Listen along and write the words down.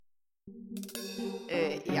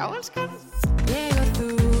Já, elskan. Ég og þú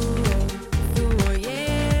og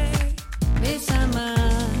ég, við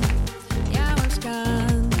saman. Já,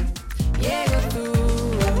 elskan. Ég og þú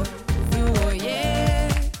og ég,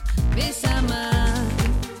 við saman.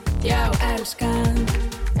 Já, elskan.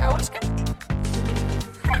 Já, elskan.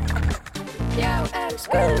 Já,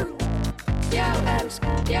 elskan. Já,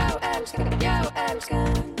 elskan. Já, elskan. Já,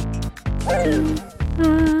 elskan.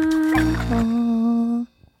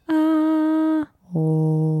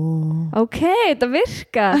 Ok, þetta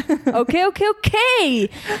virka. Ok.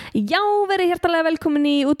 Já, verið hjertalega velkomin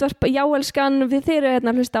í útvarp Já, elskan. Þið eru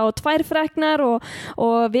hérna að hlusta á Tvær fræknar og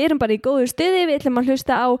við erum bara í góðu stuði. Við ætlum að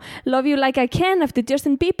hlusta á Love You Like I Can eftir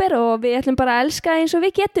Justin Bieber og við ætlum bara að elska eins og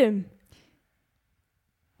við getum.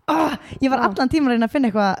 Ég var allan tíma að reyna að finna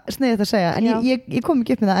eitthvað sniðið að segja en ég kom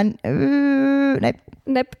ekki upp með það en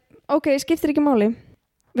Nei, ok, skiptir ekki máli.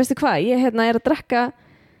 Veistu hvað, ég er að drekka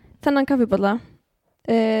þennan kaffibolla.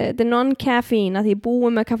 Þetta non-caffeine að því ég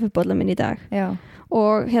búið með kaffibolla minn í dag. Já.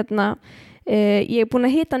 Og ég búin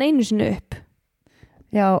að hita hann einu sinni upp.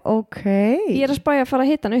 Já, ok. Ég að spæja að fara að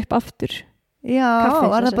hita hann upp aftur. Já, Kaffi,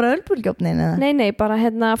 var það bara ölbúlgjófnin eða? Nei, bara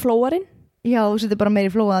flóarinn. Já, þú setur bara meiri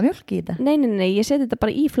flóaða mjólk í þetta? Nei, ég seti þetta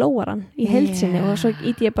bara í flóaran í heildsinni og svo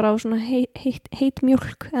íti ég bara á svona heit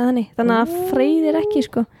mjólk eða þannig. Þannig að freyðir ekki,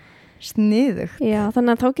 sko. Sniðugt. Já,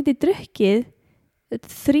 þannig að þá get ég drukkið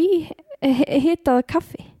 3 hitaða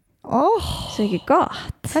kaffi. Það er ekki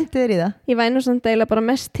gott. Hentu þér í það? Ég væri samt eiginlega bara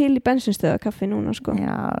mest til í bensinstöða kaffi núna, sko.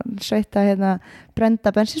 Já, sveita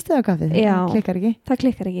brenda bensinstöða kaffið. Já. Klikkar ekki? Það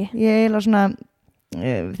klikkar ekki. Ég eiginlega svona,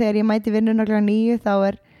 þegar ég mæti vinnuna kl. 9 þá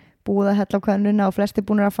er búið að hella á könnuna og flesti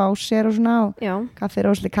búinir að fá sér og svona og kaffi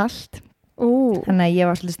er óslega kalt. Þannig að ég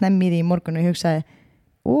var svolítið snemmi í því í morgun og ég hugsaði,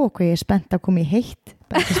 hvað ég er spennt að koma í heitt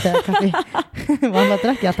bensinstöða kaffi. Vanlega að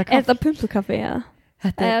drekja alltaf kaffi. Er þetta pumpukaffi eða?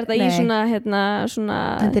 Er þetta í svona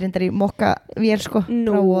Þetta er reyndar í mokka vél sko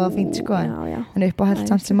Rá og fínt sko En upp á held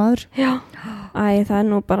samt sem aður. Já, það er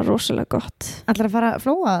nú bara rosalega gott. Ætlar að fara að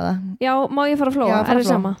flóa það? Já, má ég fara að flóa? Er það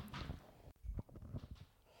sama?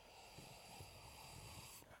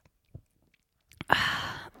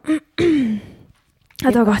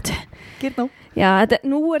 Þetta var gott. Get nú. Já,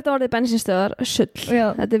 nú er þetta orðið bensinstöðar sull.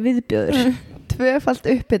 Þetta er viðbjóður. Tvöfalt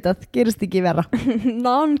upphitað, gerist ekki vera.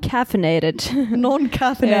 Non-caffeinated,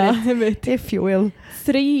 if you will.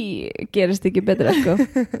 3 gerist ekki betra, sko.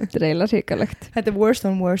 Þetta er eiginlega hrikalegt. Þetta er worst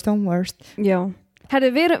on worst. Já. Herðu,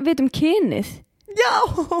 við vitum kynið. Já.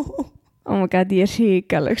 Oh my god, ég er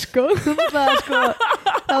hrikaleg, sko.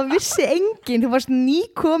 Það vissi enginn. Þú varst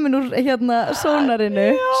nýkomin úr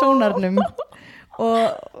sónarnum.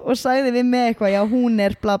 Og sagði við með eitthvað, já hún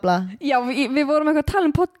er bla bla. Já, við vorum eitthvað að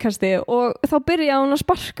tala podcasti og þá byrjaði hún að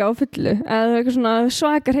sparka á fullu eða eitthvað svona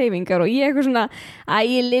svakar hreyfingar og ég eitthvað svona,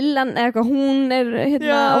 Lillan eitthvað, hún er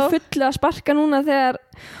á fullu að sparka núna þegar,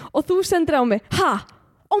 og þú sendir á mig,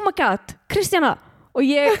 oh my god, Kristjana, og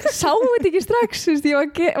ég sá þetta ekki strax, ég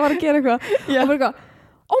var að gera eitthvað og bara eitthvað,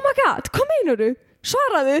 oh my god, hvað meinar þú?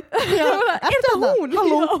 Svaraðu, er það hún?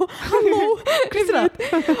 Halló Kristjana.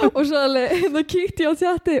 Og svo alveg kíkti ég á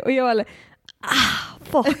tjatti og ég var alveg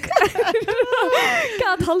fuck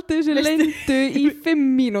gat haldið þessu leyndu í 5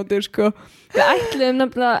 mínútur sko. Við ætluðum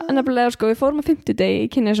nefnilega sko, við fórum á 50-degi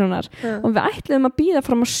í Kynnessonar og við ætluðum að bíða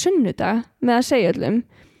fram á sunnudag með að segja öllum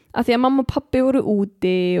að því að mamma og pappi voru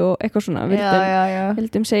úti og eitthvað svona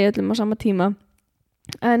vildum segja öllum á sama tíma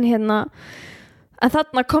en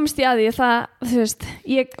þarna komst ég að því það, þú veist,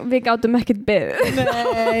 við gátum ekkert beðið.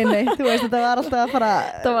 Nei, þú veist, þetta var alltaf að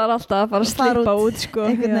fara að slippa út, sko.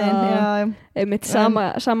 Einmitt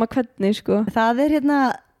sama hvernig, sko. Það er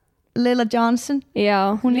Lila Johnson.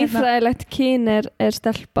 Já, líffræðilegt kyn er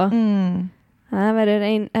stelpa. Það er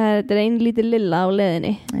ein lítið Lilla á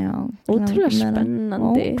leiðinni. Já. Ótrúlega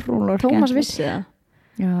spennandi. Tómas vissi það.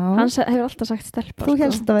 Já. Hann hefur alltaf sagt stelpa. Þú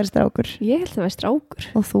helst að vera strákur. Ég held að vera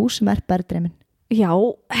strákur. Og þú sem er berðdreimin. Já,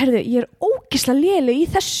 herðu, ég er ógeðslega léleg í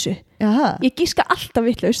þessu. Jaha. Ég gíska alltaf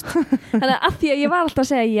vitlaust. Þannig að því að ég var alltaf að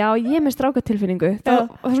segja já, ég er með strákatilfinningu.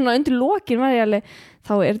 Þá svona undir lokin var ég alveg,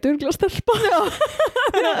 þá er þetta örugglega stelpa.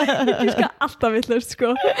 Ég gíska alltaf vitlaust,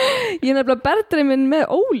 sko. Ég er nefnilega berðdreiminn með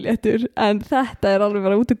óléttur, en þetta er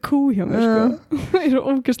alveg bara út af kú hjá mér, sko. Ég er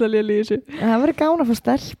ógeðslega léleg í þessu. Það verður gána að fá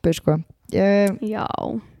stelpu, sko. Já.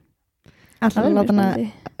 Alltaf að láta hana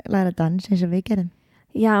læra dans eins og við gerum.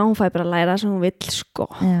 Já, hún fæði bara að læra sem hún vill, sko.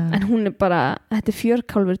 En hún er bara, þetta er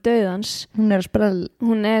fjörkálfur dauðans. Hún er að sprell.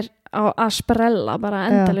 Hún er að sprella bara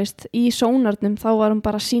endalaust í sónarnum, þá var hún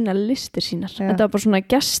bara að sína listir sínar. Þetta var bara svona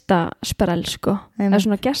gestasprell sko, eða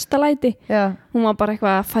svona gestalæti. Hún var bara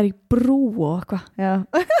eitthvað að fara í brú og eitthvað. Ég er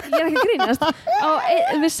ekki að grínast.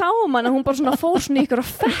 Við sáum hana, hún bara svona fór svona ykkur á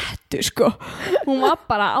fettu sko. Hún var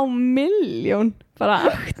bara á milljón, bara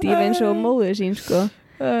aktív eins og móðir sín sko.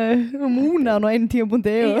 Múna hann á einu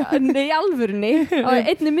tímapunkti Nei, í alvörunni. Á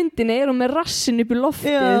einni myndinni er hún með rassin upp í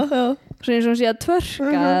loftið. Svo eins og hún sé að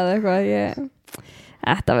tvörka eða eitthvað.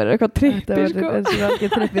 Þetta verður eitthvað trippi sko. Þetta verður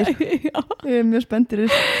ekki trippi. Ég er mjög spenntur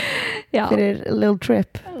fyrir little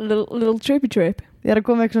trip. Little trippy trip. Ég er að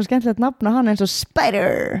koma með eitthvað skemmtilegt nafn á hann eins og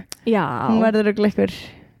Spider. Já. Hún verður örugglega einhver.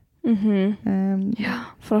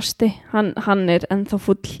 Já, Frosti. Hann er ennþá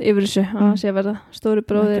full yfir þessu. Hann sé að verða stóri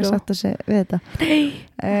bróðir. Ekki satt að segja við þetta. Nei,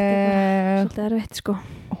 þetta er erfitt sko.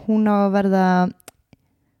 Hún á að verða,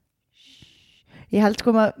 ég held sko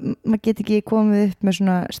maður get ekki komið upp með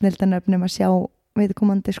svona snildanöfnum að sjá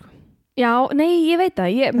viðkomandi sko. Já, nei, ég veit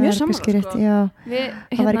það, ég er mjög saman sko.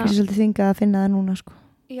 Það var ekki svolítið þingað að finna það núna sko.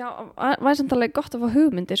 Já, það var samtalið gott að fá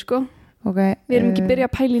hugmyndir sko. Við erum ekki byrjað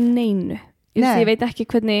að pæla í neinu. Ég veit ekki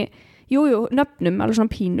hvernig, jú, nöfnum alveg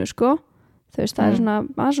svona pínu sko. Þú veist, það er svona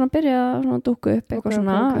að byrja að dúka upp eitthvað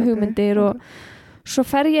svona hugmyndir og svo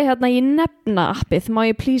fer ég hérna í nefna appið, má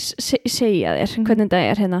ég please segja þér hvernig þetta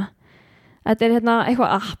er hérna. Þetta er hérna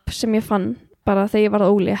eitthvað app sem ég fann bara þegar ég var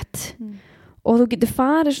ólétt og þú getur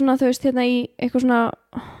farið svona, þú veist, hérna í eitthvað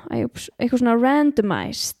svona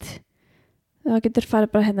randomized. Það getur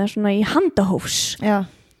farið bara hérna svona í handahófs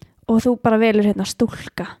og þú bara velur hérna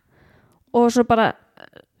stúlka og svo bara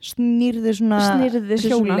snýrðu svona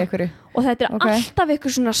hjóli einhverju og þetta er alltaf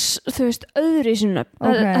eitthvað svona, þú veist, öðru í sinna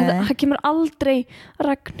það kemur aldrei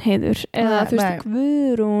Ragnheiður eða þú veist,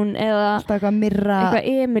 Guðrún eða eitthvað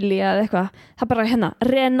Emilía eða eitthvað, það er bara hérna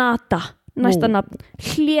Renata, næsta nafn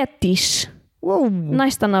Hlédís,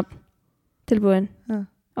 næsta nafn tilbúin,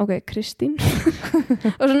 Kristín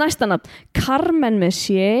og svo næsta nafn Carmen með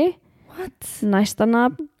sé næsta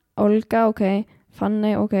nafn, Olga,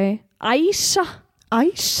 Fanny, Æsa,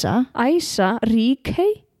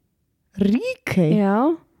 Ríkey, já,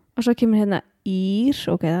 og svo kemur hérna Ír,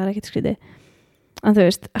 það er ekkert skrítið en þú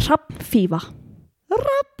veist, Hrafnfífa,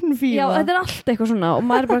 já, þetta er allt eitthvað svona og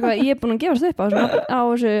maður er bara eitthvað, ég er búin að gefast upp á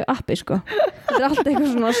þessu appi sko, þetta er allt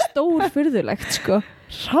eitthvað svona stórfurðulegt sko.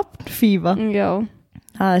 Hrafnfífa, já,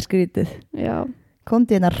 það er skrítið, já.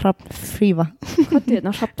 Kondi hérna Hrafnfífa.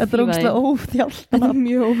 Þetta er ógeðslega óþjált. Þetta er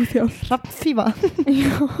mjög óþjált. Hrafnfífa.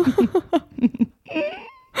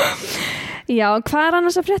 Já, hvað er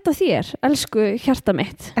annars að frétta þér, elsku hjarta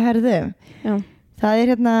mitt? Herðu, það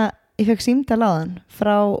er hérna, ég fekk símtal áðan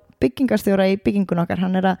frá byggingarstjóra í byggingun okkar.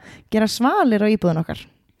 Hann er að gera svalir á íbúðun okkar.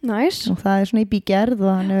 Nice. Og það er svona í bígerð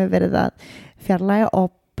og hann hefur verið að fjarlæga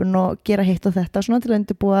opn og gera hitt og þetta svona til að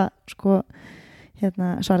undirbúa sko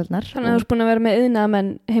svalirnar. Þannig að þú ert búin að vera með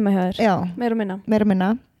iðnaðarmenn heima hjá þér? Já. Meira og minna? Meira og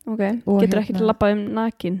minna. Ok, getur ekki til að labba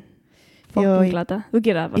nakin? Fokkinglata? Þú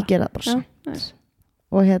gera það bara? Ég gera það bara. Já, nice.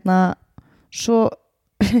 Og svo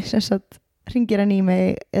sem sagt hringir hann í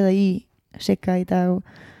mig eða í Sigga í dag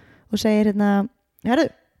og segir herru,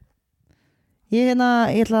 ég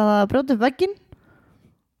ætla að brjóta upp vegginn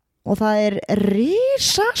og það er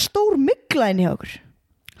risastór mygla inn hjá okkur.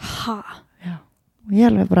 Ha? Já. Og ég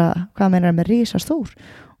alveg bara, hvað meinar með risastór?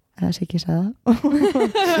 Eða Siggi sagði það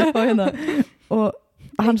og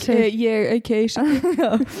hann segir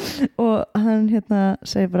og hann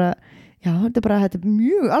segir bara já, þetta er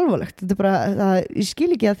mjög alvarlegt, þetta er bara, ég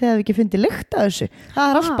skil ekki að þegar við ekki fundið lykt af þessu, það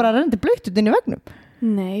er allt bara rendi blöytt út inn í vegnum.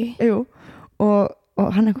 Nei. Jú,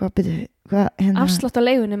 og hann afslátt á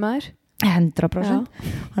leigunni maður 100%.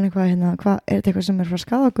 Hann hvað er þetta eitthvað sem er frá að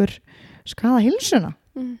skaða okkur, skaða hilsuna?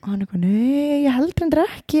 Og hann nei, ég held reyndar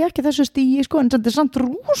ekki þessu stíi sko, en þetta er samt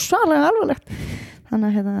rosalega alvarlegt.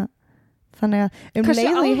 Þannig að hversu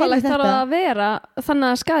alvarlegt þarf að vera þannig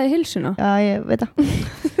að skaði hilsuna? Já, ég veit það.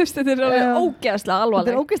 Þetta er alveg ógeðslega alvarlegt.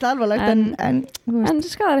 Þetta er ógeðslega alvarlegt en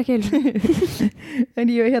skadar ekki hilsuna. En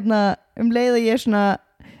ég leið og ég svona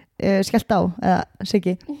skellt á, eða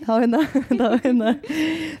Siggi þá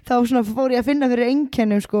svona fór ég að finna fyrir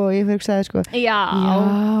einkennum sko, og ég hugsaði sko já,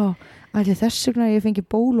 þess vegna ég fengi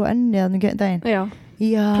ból og enni þannig daginn.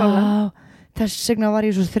 Já, þess vegna var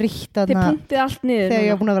ég svo þreytt þið puntið allt niður þegar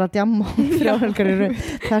ég var búin að vera að djamma 3 helgar í röð.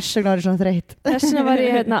 Þess vegna var ég svona þreytt. Þess vegna var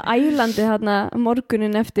ég ælandi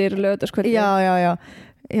morgunin eftir laugardagskvöldi.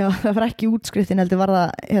 Já, það var ekki útskriftin heldur var það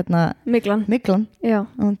myglan. Já.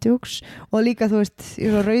 Og líka þú veist, ég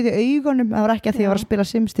var rauð í augunum, það var ekki að því ég var að spila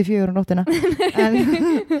Sims til 4 nóttina en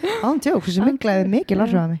ándjóks, þessi mygla hefur mikið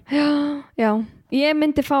larfið að mig. Já, ég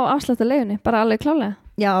myndi fá afslátt af leigunni, bara alveg klálega.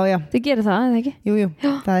 Já. Þið gerir það, eða ekki? Jú,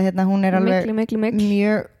 það er hún er alveg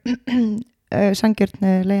mjög sangjörn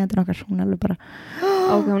leigjandinn okkar, hún er alveg bara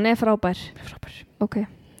ok, hún er frábær. Ok,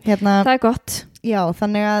 það er gott. Já,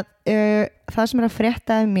 þannig að það sem er að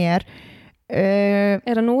frétta af mér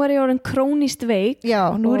er að nú er ég orðin krónískt veik.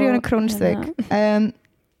 Já, nú er ég orðin krónískt veik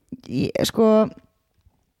sko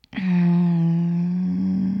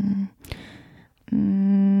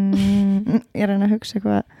ég reyna að hugsa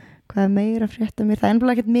hvað er meira að frétta mér, það er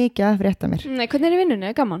ennbúinlega ekkert mikið að frétta mér. Nei, hvernig er í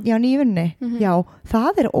vinnunni, gaman? Já, nýju vinnunni, já,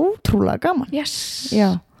 það er ótrúlega gaman. Yes,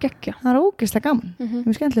 geggja. Það er ógeðslega gaman,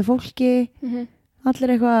 skemmtileg fólki,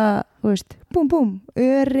 allir eitthvað, þú veist, búm,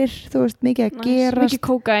 örir, þú veist, mikið að gerast. Mikið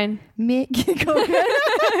kókain.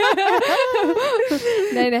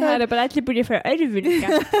 Nei, það er bara allir búin að fara örfuninga.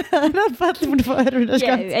 Það er bara allir búin að fara örfuninga.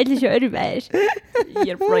 Já, allir svo örfæðir.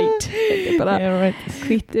 You're right. Þetta er bara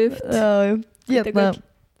hvítuft.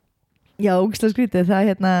 Já, ógeðslega skrítið. Það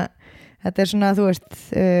þetta er svona, þú veist,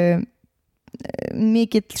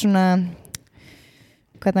 mikill svona,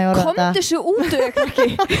 hvernig ég orða þetta? Komdu svo út krakki.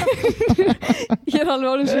 Ég er alveg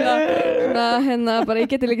orðin svona bara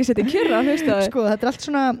ég geti líka setið kjörra, hlustu það. Sko, þetta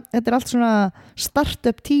er allt svona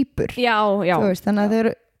start-up týpur. Já. Þú veist, þannig að þau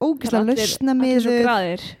eru ógeðslega lausnamiður. Allir svo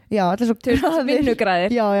graðir. Já, allir svo graðir. Vinnugræðir.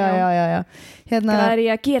 Já. Graðir í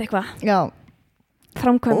að gera eitthvað. Já.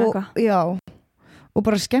 Framkvæma eitthvað. Já. Og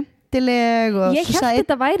bara skemmtileg og ég held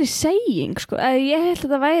þetta væri saying, sko.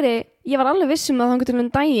 Ég var alveg viss að þangur til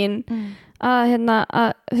daginn að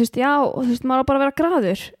þú veist, já, þú veist, maður á bara að vera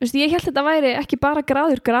graður, þú veist, ég held þetta væri ekki bara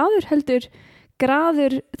graður, heldur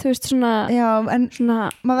graður, þú veist, svona já, en svona,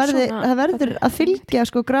 það verður að fylgja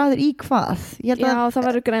sko graður í hvað já, það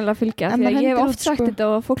verður greinilega að fylgja því að ég hef oft sagt þetta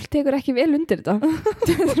og fólk tekur ekki vel undir þetta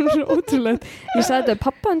þetta er svo ótrúlegt ég sagði þetta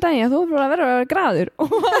pappa daginn að þú verður að vera graður og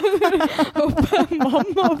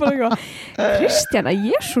mamma og bara eitthvað Kristjana,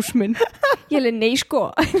 Jesús minn ég hef nei sko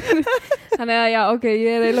þannig að já, ok, ég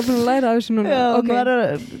er eiginlega búin að læra af þessu núna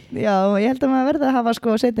já, ég held að maður verður að hafa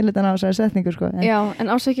sko setinlitan á þessari setningu sko já, en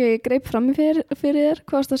ásækja ég greip fram í fyrir þér,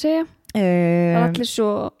 hvað varst að segja? Það er allir svo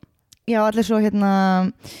já,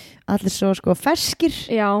 allir svo sko ferskir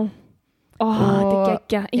já, þetta er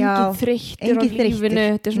geggja engin þreyttur á lífinu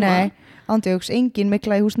nei, ándjóks, engin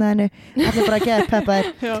mikla í húsnæðinu allir bara geða peppaðir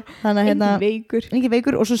engin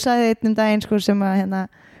veikur og svo sagði einn daginn sko sem að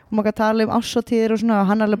hún maður að tala árshátíðir og svona og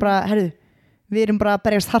hann alveg bara, herðu, við erum bara að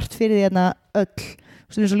berjast hart fyrir því öll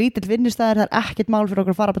svo lítill vinnustæðir, það er ekkert mál fyrir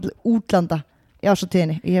okkur að fara bara til útlanda í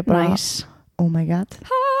árshátíðinni og ég er bara nice. Oh my god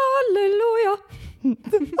Halleluja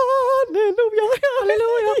Halleluja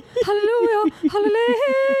Halleluja Halleluja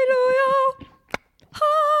Halleluja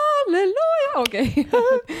Halleluja ok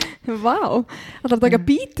vá það er að taka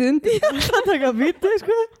bítið undir það er að taka bítið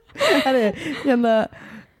sko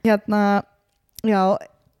hérna já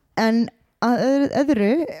en að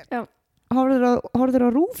öðru horfður á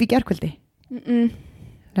RÚV í gærkvöldi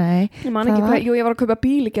nei ég man ekki hvað, jú ég var að kaupa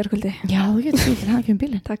bíl í gærkvöldi já þú getur bíl, það er ekki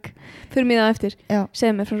bílinn takk, fyrir mig það eftir,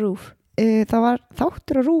 segð mér frá RÚV það var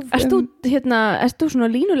þáttur á RÚV Erst þú svona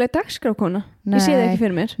línuleg dagskrákona? Ég sé það ekki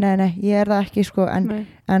fyrir mér nei, ég er það ekki sko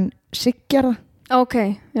en Siggi er það ok,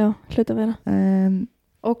 já, hlut að vera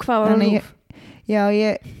og hvað var á RÚV? já,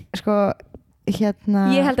 ég sko ég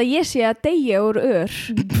held að ég sé að deyja úr ör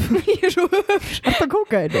ég er svo ör Er það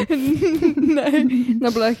kókaini? Nei,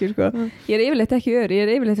 nefnilega ekki sko ég er yfirleitt ekki ör, ég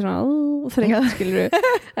er yfirleitt svona þrengt skilur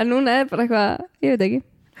en núna er bara eitthvað, ég veit ekki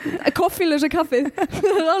koffínlösa kaffið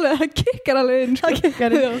það kikkar alveg inn það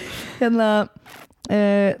kikkar inn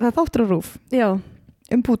það þáttur á RÚV já.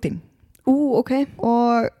 Putin ok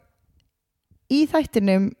og í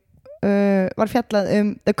þættinum var fjallað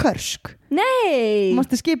The Kursk nei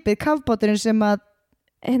mástu skipið kafbáturinn sem að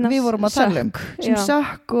við vorum að tala sem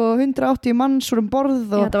sökk og 180 manns voru borð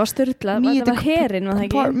og þetta var styrlað, þetta var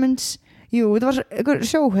herinn jú, þetta var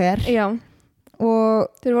sjóher já og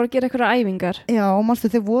þeir voru að gera eitthvað æfingar já, og mástu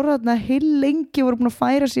þeir voru þarna heil lengi voru búin að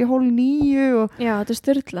færa sig í 8:30 já, þetta er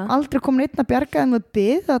styrlað aldrei komin einn að bjarga þeim að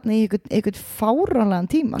byð þarna í einhvern fáránlegan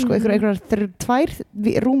tíma sko, einhverjar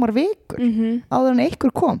 2 rúmar vikur áður en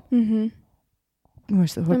einhver kom þú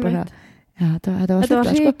veist, þú voru bara þetta var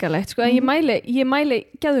hrikalegt sko. ég mæli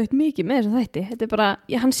geðveikt mikið með þessum þætti þetta er bara,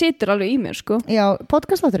 hann situr alveg í mér sko. já,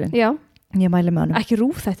 podcastþátturinn já, ég mæli með hann ekki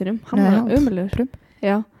RÚV þættinum, hann var ömurlegur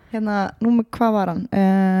já númer, hvað var hann?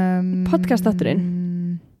 Podcastþátturinn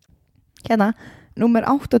númer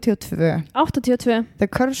 82 The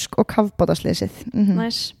Kursk og kafbátaslysið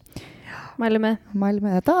nice, mæli með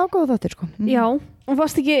þetta ágóða þáttir sko já, og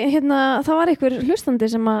varst ekki, það var einhver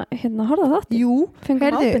hlustandi sem að horfa þátti jú,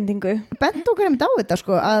 fengum ábendingu bent okkur á þetta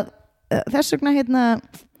sko að þess vegna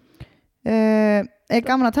er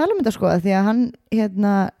gaman að tala þetta sko því að hann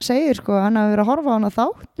segir sko hann hafi verið að horfa á hana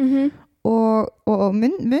þátt og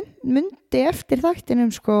myndi eftir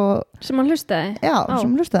þættinum sko sem hann hlustaði sem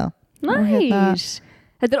hann hlustaði Nice.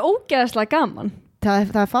 Þetta er ógeðslega gaman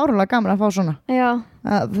það er fárulega gaman að fá svona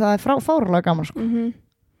það er fárulega gaman sko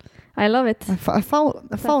I love it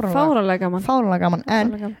fárulega gaman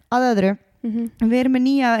en að öðru við erum með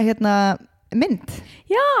nýja mynd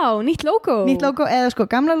nýtt logo eða sko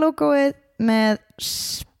gamla logoið með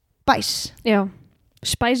Spice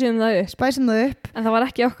spæsum það upp en það var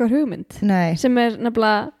ekki okkar hugmynd sem er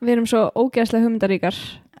nefnilega, við erum svo ógeðslega hugmyndaríkar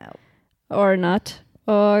or not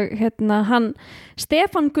og hann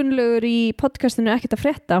Stefán Gunnlaugur í podcastinu Ekkert að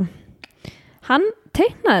frétta hann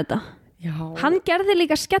teiknaði þetta hann gerði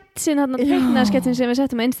líka sketsin teiknaði sketsin sem við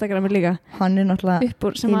settum á Instagrami líka hann er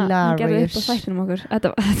náttúrulega sem hann gerði upp á þættinum okkur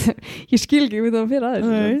ég skil ekki við það fyrir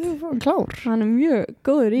aðeins klár hann er mjög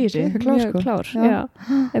góður í þessu mjög klár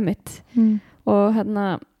einmitt og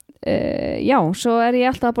svo er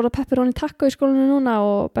ég alltaf að borða pepperoni taco í skólanu núna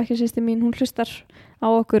og bekkjarsystir mín, hún hlustar á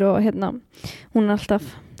okkur og hún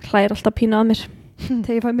hlægir alltaf pínu að mér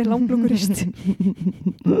þegar ég fæ mér langlungurist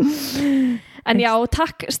en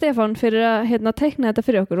takk Stefán fyrir að teikna þetta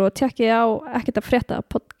fyrir okkur og tjekkið á Ekkert að frétta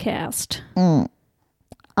podcast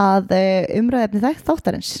að umræðefni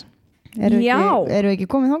þáttarins eru við ekki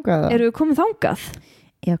komið þangað?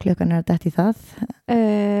 Já, klukkan er dætt í það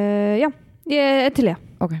ég er til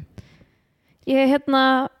okay. Ég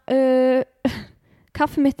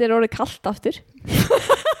kaffi mitt er orðið kalt aftur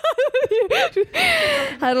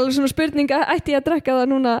það er alveg svona spurning ætti ég að drekka það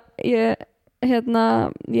núna ég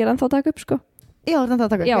er ennþá að taka upp sko ég ætlaði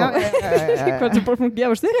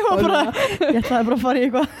bara að fara í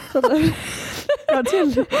eitthvað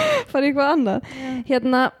annað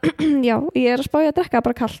ég er að spá ég að drekka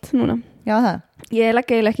bara kalt núna ég legg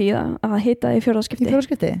eiginlega ekki í það að hita í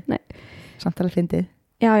fjórðaskipti samtalið fyndið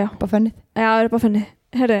bara fönnið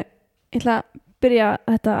herru, ég ætla að byrja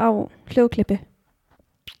þetta á hljóðklippi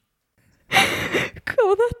hvað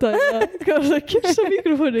var þetta? Hvað var það að kissa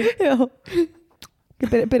mikrofónu?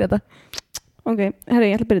 Byrja þetta ok, herru,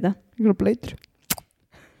 ég ætla að byrja þetta ég er blöytur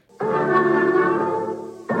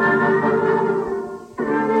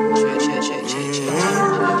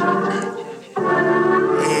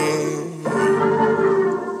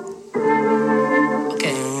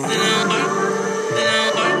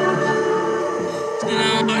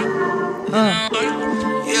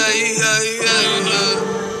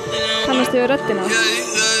Kannastu við röddina?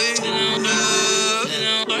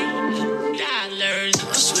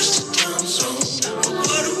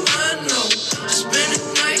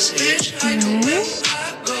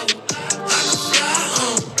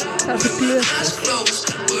 Það er blöð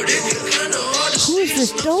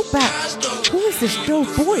Who is this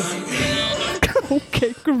dope boy?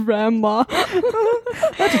 Okay, grandma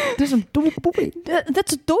That's a dope boy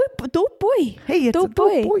That's a dope boy Hey, it's dope a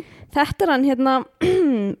dope boy Þetta er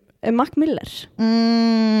hann Mac Miller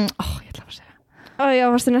ég ætla að segja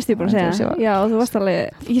varstu næstu búin að segja já, þú varst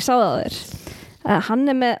alveg, ég sá það á þér hann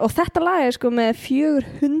er með, og þetta lag er sko með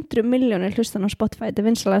 400 milljónir hlustan á Spotify þetta er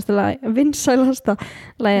vinsælasta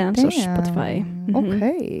lagið hans á Spotify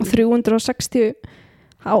okay. og 360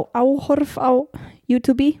 áhorf á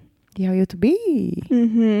YouTube já, YouTube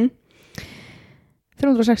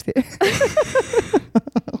 360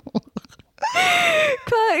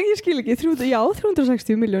 hvað, ég skil ekki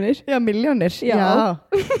 360 milljónir milljónir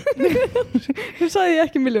þú sagði ég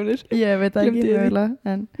ekki milljónir ég veit ekki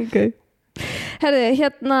en... okay. Herði,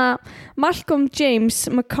 Malcolm James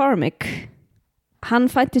McCormick hann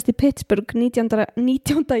fættist í Pittsburgh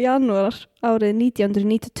 19. janúar árið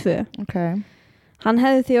 1992 okay. hann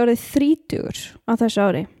hefði því orðið 30 á þessu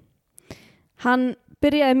ári hann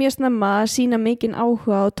byrjaði mjög snemma að sýna mikinn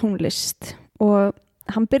áhuga á tónlist og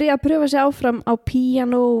hann byrjaði að pröfa sig áfram á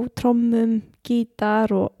píanó, trommum,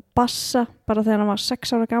 gítar og bassa bara þegar hann var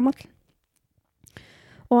 6 ára gamall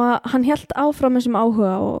og hann hélt áfram þessum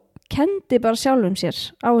áhuga og kendi bara sjálfum sér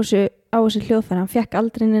á þessu hljóðfæri hann fekk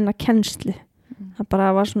aldrei neina kennslu hann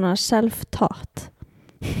bara var svona self-taught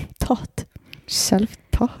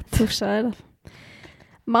þú sagði það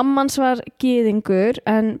mammans var gyðingur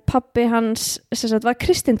en pabbi hans var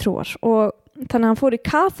kristintrúar og þannig að hann fór í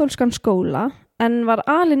kaþólskan skóla en var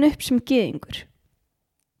alinn upp sem gyðingur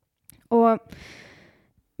og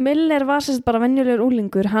Miller var bara venjulegur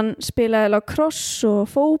unglingur hann spilaði lacrosse og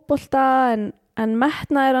fótbolta en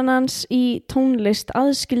metnaður hans í tónlist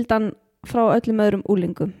aðskildan frá öllum öðrum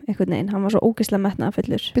úlingum einhvern veginn, hann var svo ógeðslega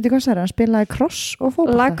metnaðarfullur Bíddu, hvað sagði hann? Spilaði cross og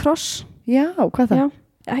fótbolta? Lacrosse Já, hvað það?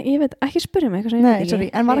 Já, ég veit, ekki spyrja mig Nei,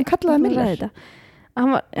 sorry, en var hann kallaði Miller? Hann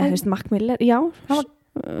var, þú veist, Mac Miller, já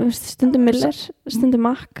stundum Miller, stundum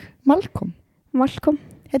Mac Malcolm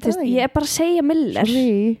veist, ég bara að segja Miller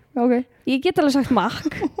okay. Ég get alveg sagt Mac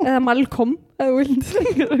eða Malcolm eða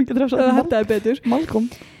þetta er betur Malcolm.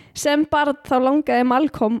 Sem bara þá langaði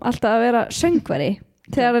Malcolm alltaf að vera söngvari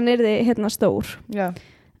þegar hann yrði hérna stór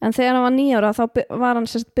en þegar hann var 9 ára þá var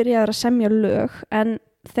hann byrjaður að semja lög en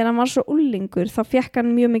þegar hann var svo úlingur þá fekk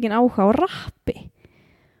hann mjög mikinn áhuga á rappi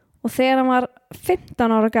og þegar hann var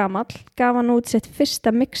 15 ára gamall gaf hann út sitt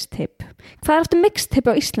fyrsta mixtape. Hvað er aftur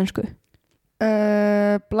mixtape á íslensku?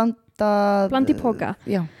 Blandi póka.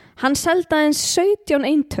 Já. Hann seldi aðeins 17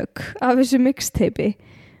 eintök af þessu mixtape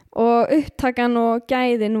og upptakan og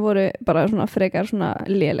gæðin voru bara svona frekar svona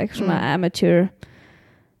léleg, svona amateur.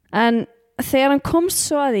 En þegar hann komst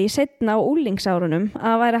svo að því seinna á úlingsárunum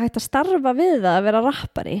að væri hægt að starfa við það að vera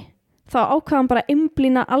rappari, þá ákvað hann bara að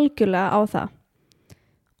einblína algjörlega á það.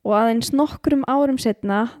 Og aðeins nokkrum árum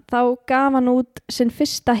seinna þá gaf hann út sinn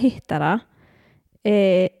fyrsta hittara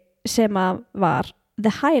sem að var The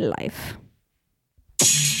High Life.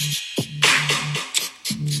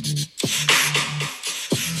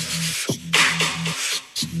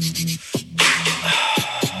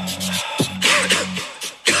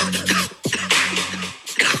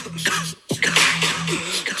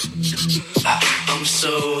 I'm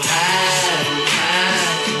so high,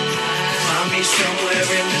 find me somewhere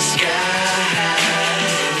in the sky,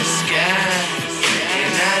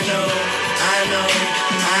 and I know,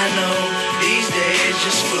 these days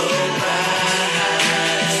just flow by.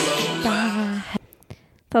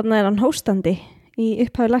 Þarna hann hóstandi í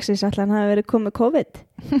upphafi lagsins ætla hann hafi verið komið COVID.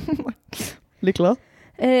 Líklega.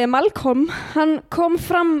 Malcolm, hann kom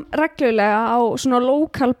fram reglulega á svona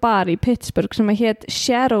lokal bar í Pittsburgh sem hét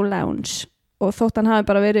Shadow Lounge og þótt hann hafi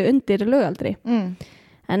bara verið undir lögaldri.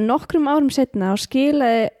 En nokkrum árum seinna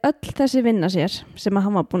skilaði öll þessi vinna sér sem að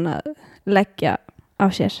hann var búinn að leggja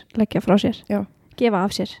frá sér. Já. Gefa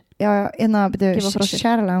af sér. Já,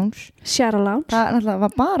 Shadow Lounge. Shadow Lounge. Það náttúrulega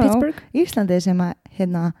var bara Pittsburgh. Á Íslandi sem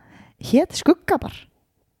að hét Skuggabar.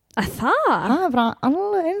 Að það? Það var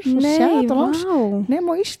alveg eins og Shadow Lounge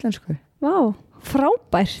nema á íslensku. Vá,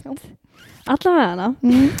 frábært. Allavega hana.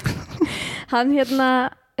 Hann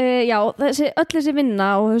öll þessi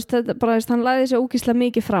vinna og hann lagði þessi ógeðslega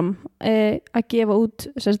mikið fram að gefa út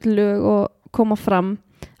lög og koma fram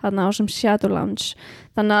þarna á sem Shadow Lounge.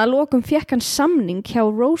 Þannig að lokum fékk hann samning hjá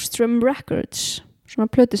Rostrum Records, svona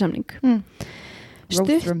plötusamning.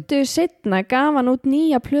 Stuttu seinna gaf hann út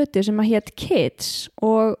nýja plötu sem að hét Kids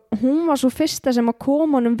og hún var svo fyrsta sem að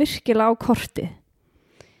koma honum virkilega á kortið.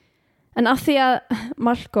 En af því að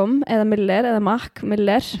Malcolm eða Miller eða Mac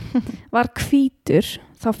Miller var hvítur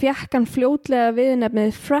þá fékk hann fljótlega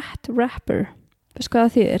viðnefnið Frat Rapper. Veistu hvað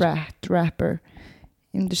það þýðir? Frat Rapper.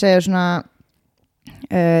 Ég myndi segja svona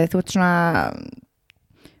þú ert svona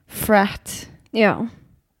frat. Já.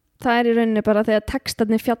 Það er í rauninni bara þegar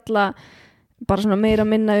textarnir fjalla bara svona meira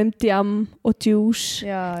minna djam og juice.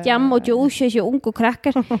 Djam og juice þessi ungu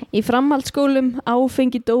krakkar í framhaldsskólum,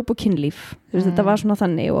 áfengi, dóp og kynlíf. Þetta var svona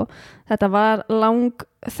þannig og þetta var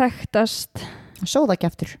langþekktast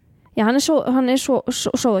sóðakjaftur. Já, hann er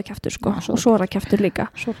sóðakjaftur sko og sórakjaftur líka.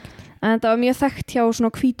 En þetta var mjög þekkt hjá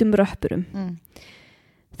svona hvítum röppurum.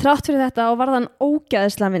 Þrátt fyrir þetta og var hann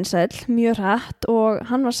ógeðslega vinsæll, mjög hratt og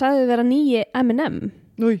hann var sagður vera nýji Eminem.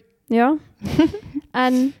 Núi. Já.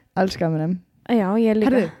 En elska Eminem. Já, ég líka.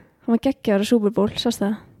 Herðu. Hann var geggjaður á Super Bowl, sást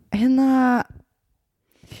það?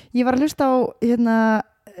 Ég var að hlusta á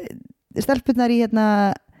stelpurnar í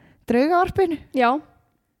draugavarpinu. Já.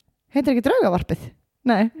 Heitir ekki draugavarpið?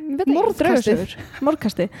 Nei.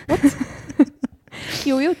 Morðkasti.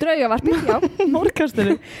 Jú, draugavarpið, já.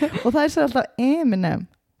 Morðkastinu. Og það er svo alltaf Eminem.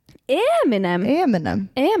 Eminem?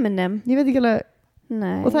 Ég veit ekki alveg.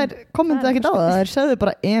 Nei. Og það er kommentið ekkert á það. Það er sögðu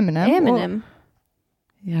bara Eminem.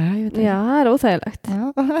 Já, ég veit ekki. Já, það er óþægilegt.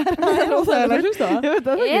 Já, það er óþægilegt. Ég veit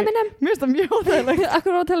það ekki. Eminem? Mér finnst það mjög óþægilegt.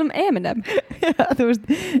 Akkur var að tala Eminem? Já, þú veist,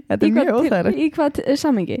 þetta er mjög óþægilegt. Í hvað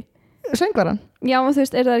samhengi? Söngvaran. Já, þú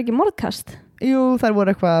veist, er það ekki morðkast? Jú, þær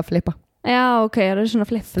voru eitthvað að flippa. Já, ok, það eru svona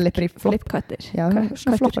flippkvættir. Já,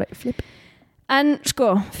 svona flip. En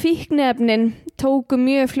sko, fíkniefnin tóku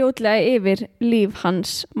mjög fljótlega yfir líf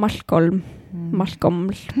hans Malcolm.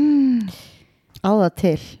 Á það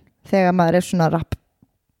til þegar maður er svona rapp.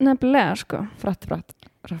 Nefnilega sko. Fratt.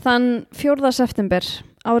 Þann 4. september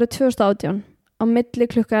árið 2018 á milli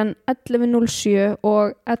klukkan 11:07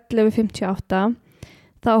 og 11:58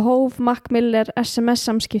 þá hóf Mac Miller SMS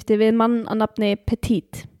samskipti við mann að nafni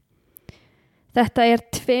Petit. Þetta er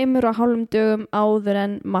 2,5 dögum áður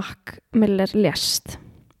en Mac Miller lést.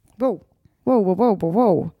 Wow.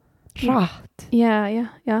 Hratt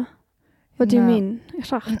Já What do you mean?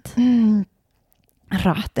 Hratt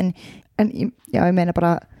Hratt en já, ég meina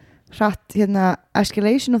bara hratt hérna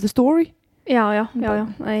escalation of the story Já, ég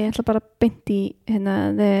ætla bara beint í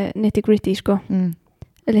hérna the nitty gritty sko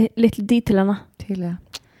litlu dítilana Tílega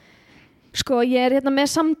Sko, ég er hérna með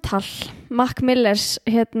samtal Mac Millers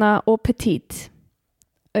hérna og Petite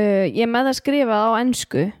ég er með að skrifa það á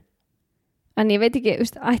ensku en ég veit ekki,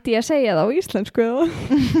 ætti ég að segja það á íslensku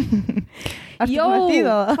Jó,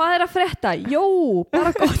 hvað er að frétta? Jó,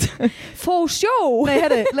 bara gott Fó sjó Nei,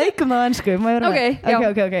 herri, leikum það á ensku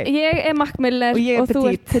okay. Ég er Mac Miller og þú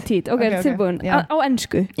ert Petite Ok, tilbúin, á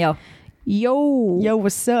ensku Já Yo,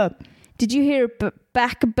 what's up? Did you hear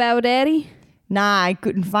back about Eddie? Nah, I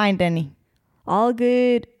couldn't find any All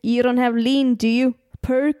good. You don't have lean, do you?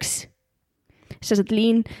 Perks? Sérstætt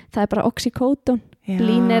lean, það er bara oxycodone.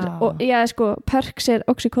 Lean sko, perks er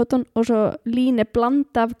oxycodone og svo lean er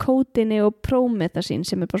blanda af kódini og promethazine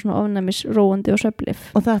sem er bara svona ofnæmis róandi og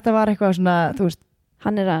svefnlyf. Og þetta var eitthvað svona, þú veist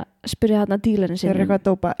hann er að spyrja þarna dílarinn sinni. Það er eitthvað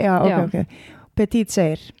dópa, ok. Petite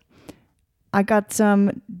segir I got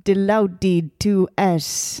some Dilaudid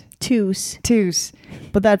 2S. Twos.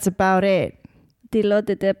 But that's about it.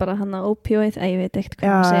 Dilaudid er bara hann að opioid, ég veit ekkert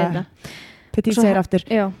hvað hann segir það. Petite segir aftur.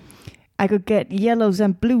 Já. I could get yellows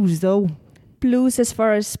and blues though. Blues as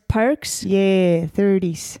far as perks? Yeah,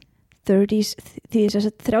 30s. 30s, því þess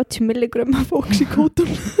að 30 milligram af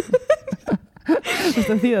oxycodone.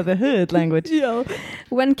 Þetta þýða the hood language. Yeah.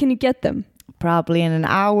 When can you get them? Probably in an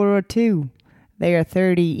hour or two. They are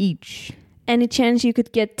 30 each. Any chance you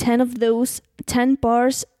could get 10 of those, 10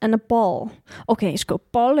 bars and a ball? Okay, sko,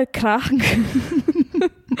 ball er crack.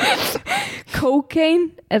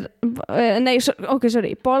 Cocaine er,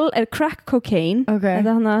 sorry, ball er crack cocaine, þetta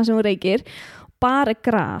er hann sem hún reykir. Bar er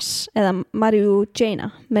gras eða marijuana.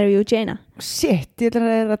 Shit, ég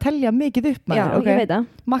ætla að telja mikið upp maður. Já, okay. Ég veit það.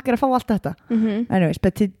 Makkar að fá allt þetta. Anyways,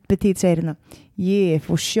 Petite segir hérna, yeah,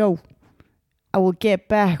 for sure. I will get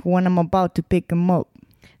back when I'm about to pick them up.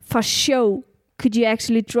 For sure. Could you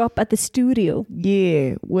actually drop at the studio?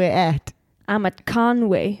 Yeah, where at? I'm at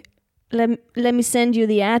Conway. Let me send you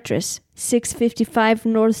the address. 655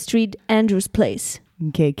 North Street, Andrews Place.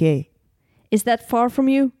 Okay. Is that far from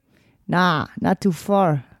you? Nah, not too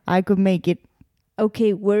far. I could make it.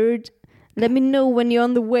 Okay, word. Let me know when you're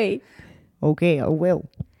on the way. Okay, I will.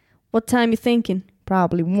 What time you thinking?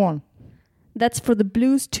 Probably 1. That's for the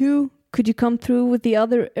blues too? Could you come through with the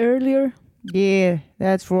other earlier? Yeah,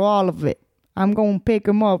 that's for all of it. I'm going to pick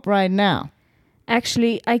them up right now.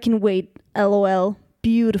 Actually, I can wait. LOL.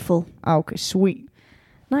 Beautiful. Okay, sweet.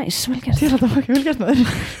 Nice, vel gert. Þetta var ekki vel gert maður.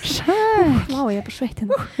 Vá, ég er bara sveitt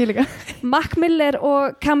hérna. Ég líka. Mac Miller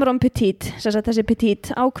og Cameron Petite, þessi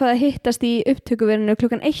Petite, ákvaða að hittast í upptökuverinu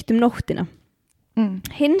klukkan 1 nóttina.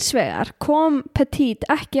 Hins vegar kom Petite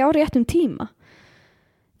ekki á réttum tíma.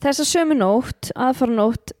 Þessa sömu nótt,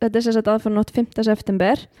 aðfarnótt, þetta er aðfarnótt 5.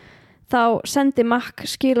 september, þá sendi Mac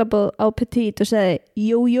skilaboð á Petite og segi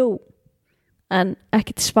jó, en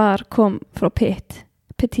ekkert svar kom frá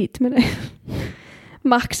Petite, minni.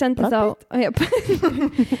 Mac sendi þá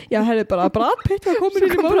já, herri bara Brad Pitt var komin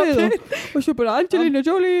inn í málið og svo bara Angelina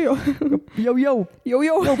Jolie Yo,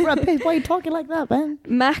 Brad Pitt, why are you talking like that, man?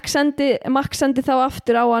 Mac sendi þá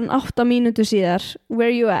aftur á hann 8 mínútur síðar, where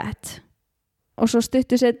you at? Og svo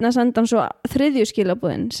stuttu setna sendi hann svo 3.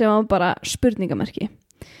 skilaboðin sem var bara spurningamerki.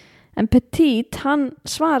 En Petite, hann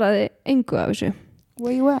svaraði engu af þessu.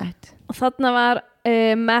 Where you at? Og þarna var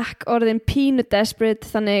Mac orðin pínu desperate,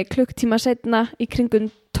 þannig klukktíma setna í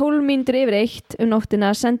kringum 12 mínútur yfir 1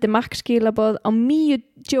 nóttina sendi Mac skilaboð á Mia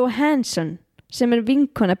Johansson sem er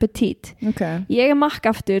vinkona Petite. Okay. Ég er Mac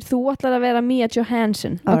aftur, þú ætlar að vera Mia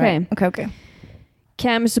Johansson. Okay.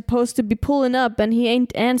 Cam is supposed to be pulling up and he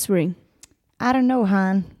ain't answering. I don't know,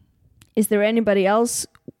 hon. Is there anybody else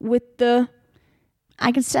with the...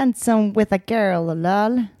 I can send some with a girl,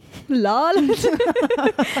 lol. Lol.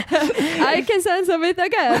 I can send some with a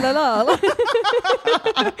girl, lol.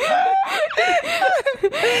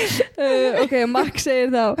 Ok, Mac segir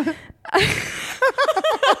þá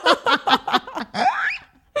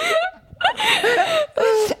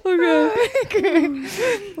okay.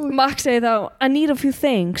 Mac segir þá I need a few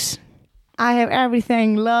things. I have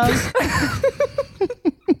everything, love.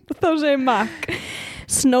 Þá segir Mac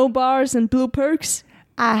snow bars and blue perks.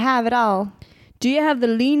 I have it all. Do you have the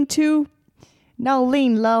lean too? No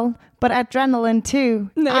lean, lol, but adrenaline too.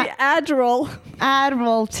 No, Adderall.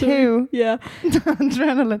 Adderall too. Yeah.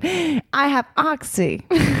 Adrenaline. I have oxy.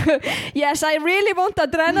 Yes, I really want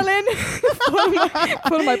adrenaline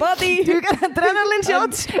for my body. Do you get adrenaline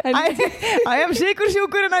shots? I am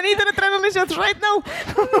sykursjúkur and I need an adrenaline shots right now.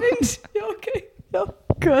 Já, ok. Já.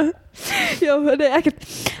 Hvað? Já, það er ekkert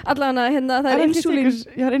allavega hérna, það er insulín. Já,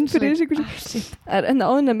 það er insulín. Það er hérna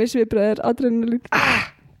ánæmisviðbröð er adrenalín.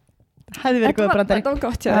 Það hefði verið góða brandari. Þetta var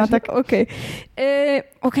gott, já.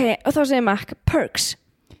 Ok, og þá segir Mac, perks.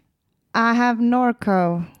 I have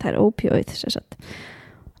Norco. Það er opioid, sem sagt.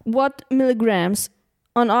 What milligrams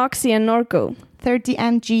on oxy and Norco? 30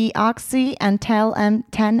 mg oxy and 10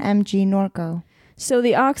 mg Norco. So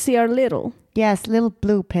the oxy are little? Yes, little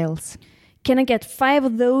blue pills. Can I get 5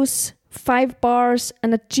 of those, 5 bars,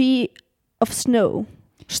 and a G of snow?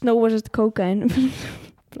 Snow was just cocaine.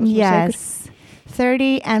 Yes.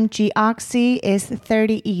 30 mg oxy is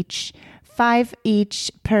 30 each. 5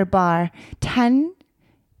 each per bar. 10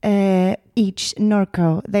 each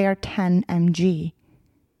Norco. They are 10 mg.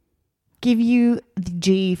 Give you the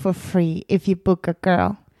G for free if you book a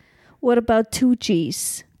girl. What about 2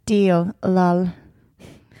 Gs? Deal, lol.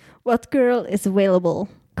 What girl is available?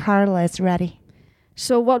 Carla is ready.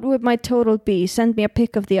 So what would my total be? Send me a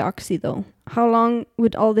pic of the oxy though. How long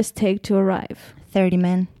would all this take to arrive? 30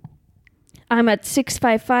 men. I'm at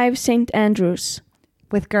 655 St. Andrews.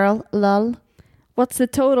 With girl, lol. What's the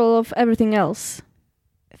total of everything else?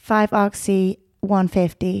 5 oxy,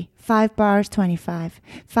 150. 5 bars, 25.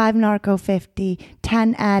 5 Norco, 50.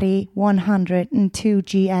 10 Addy, 100. And 2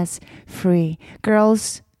 GS, free.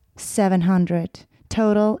 Girls, 700.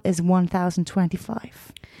 Total is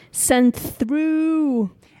 1,025. Send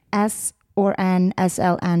through. S or N,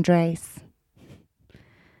 SL Andres.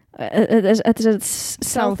 It's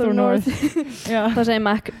south or north. Já. Það segir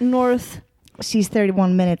Mac, north. She's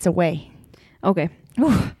 31 minutes away. Ok.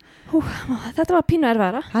 Þetta var pínu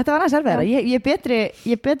erfæra. Þetta var aðeins erfæra. Ég er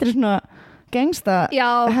betri svona gengsta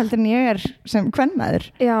heldur en ég er sem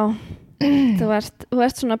kvenmaður. Já. Þú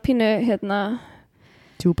ert svona pínu hérna.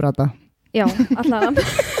 Tjúbrata. Já, allavega.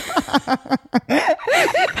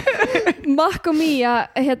 Mac og Mia,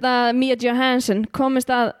 Mia Johansson komist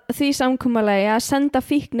að því samkomulagi að senda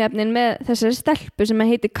fíknefnin með þessari stelpu sem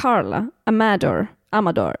heitir Carla Amador.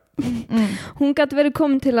 Hún gat verið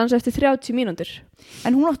komin til hans eftir 30 mínútur.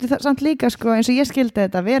 En hún átti samt líka sko, eins og ég skildi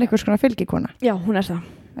þetta vera einhvers konar fylgikona. Já, hún er það.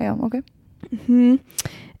 Já, ok.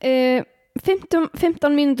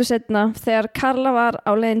 15 mínútur setna þegar Carla var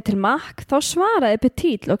á leiðin til Mac þá svaraði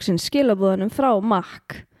Petit loksins skilabúðunum frá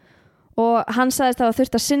Mac og hann sagðist að það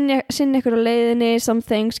þurfti að sinna ykkur á leiðinni, some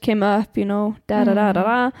things came up, you know,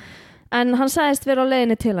 en hann sagðist vera á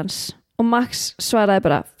leiðinni til hans og Max svaraði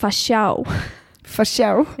bara fasjá.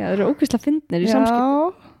 Já, það eru ógeðslega fyndnir í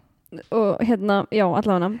samskiptum og já,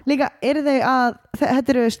 allavega líka, eru þau að þetta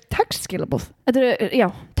eru textskilabóð? Þetta eru, já,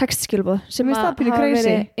 textskilabóð sem að hafa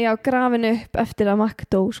verið grafin upp eftir að Mac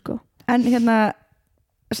dó, sko. En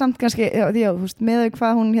samt kannski, já, þú veist, með þau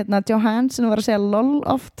hvað hún Johansson var að segja lol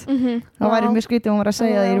oft þá væri mjög skrítið hún var að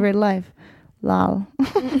segja það í real life. Lol.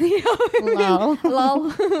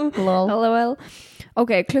 Lol.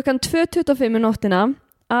 Ok, klukkan 2:25 nóttina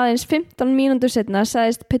aðeins 15 mínútur setna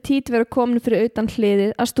sagðist Petit vera komin fyrir utan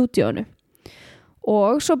hliðið að stúdíónu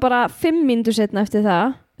og svo bara 5 mínútur setna eftir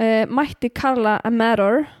það mætti Carla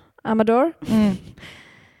Amador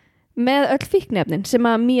með öll fíknefnin sem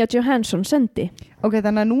að Mia Johansson sendi. Ok,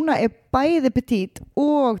 þannig að núna er bæði Petit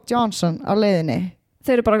og Johnson á leiðinni.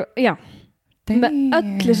 Þau eru bara, já, með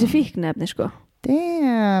öll þessi fíknefni, sko.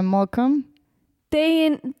 Damn, welcome.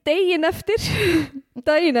 Daginn eftir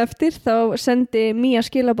þá sendi Mia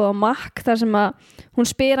skilaboð á Mac þar sem að hún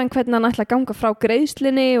spyr hann hvernig hann ætla að ganga frá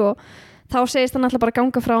greiðslinni og þá segist hann ætla bara að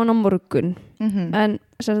ganga frá hann á morgun en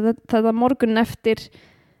þetta morgun eftir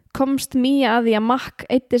komst Mia að því að Mac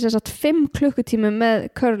eyddi 5 klukkutímum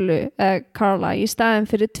með Carla í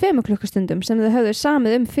staðin fyrir 2 klukkustundum sem þau höfðu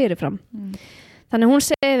samið fyrirfram þannig hún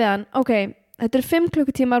segi við hann, ok, þetta eru 5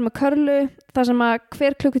 klukkutímar með Carlu þar sem að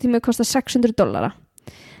hver klukkutími kostar $600.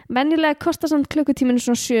 Venjulega kostar samt klukkutíminu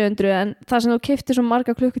svona 700 en það sem þú keyptir svo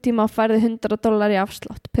marga klukkutíma og færði $100 í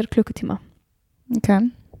afslátt per klukkutíma.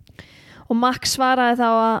 Ok. Og Mac svaraði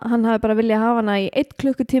þá að hann hafi bara viljað hafa hana í 1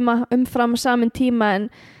 klukkutíma umfram saman tíma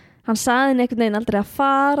en hann saði henni einhvern veginn aldrei að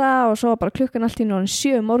fara og svo var bara klukkan allt í núna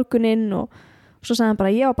 7 morguninn og svo sagði hann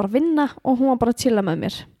bara ég var bara að vinna og hún var bara að chilla með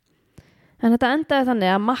mér. En þetta endaði þannig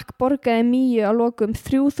að Mac borgaði Míu á lokum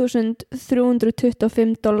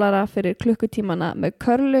 $3,325 fyrir klukkutímana með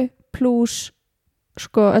Carlu pluss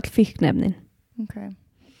sko öll fíknefnin. Okay.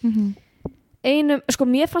 sko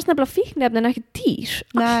mér fannst nefnilega fíkniefnin ekki dýr.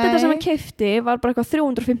 Allt þetta sem hann keypti var bara eitthvað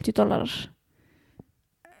 $350.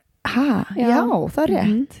 Já, það er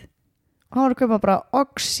rétt. Hann var að kaupa bara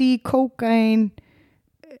oxy, kókain,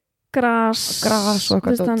 gras og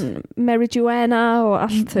eitthvað marijuana og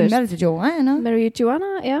allt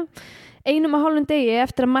marijuana, já. 1,5 degi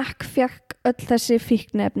eftir að Mac fekk öll þessi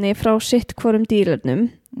fíkniefni frá sitt hvorum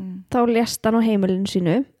dílernum þá lést hann á heimilinu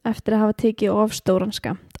sínu eftir að hafa tekið of stóran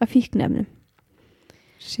skammt af fíkniefnum.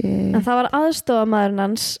 En það var aðstofamaðurinn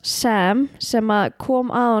hans Sam sem að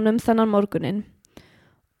kom að honum þennan morguninn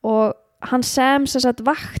og hann Sam sem sagt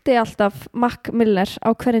vakti alltaf Mac Miller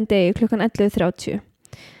á hverjum degi klukkan 11:30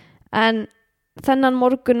 en þennan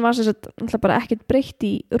morgun var sem sagt bara ekkert breytt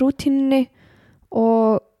í rútínunni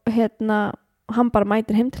og hann bara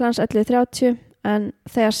mætir heim til hans 11:30 en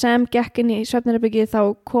þegar Sam gekk inn í svefnherbergið þá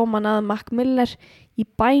kom hann að Mac Miller í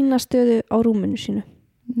bænastöðu á rúminu sínu.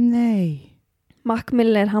 Nei. Mac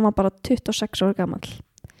Miller, hann var bara 26 ára gamall.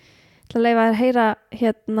 Það leyfa að heyra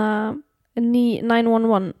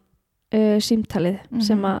 911 símtalið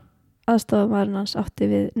sem að aðstofamaðurinn hans átti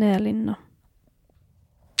við neðalínuna.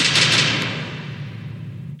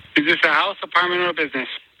 Is this a house, apartment, or business?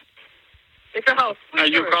 It's a house. Are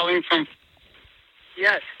you calling from?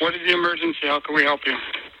 Yes. What is the emergency? How can we help you?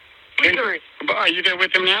 Missouri. Are you there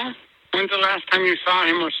with him now? When's the last time you saw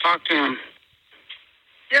him or talked to him?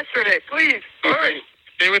 Yesterday, please. Okay. Hurry.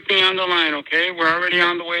 Stay with me on the line, okay? We're already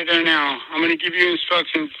on the way there now. I'm going to give you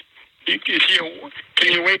instructions. Can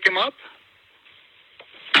you wake him up?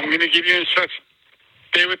 I'm going to give you instructions.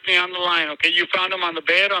 Stay with me on the line, okay? You found him on the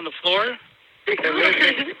bed, on the floor?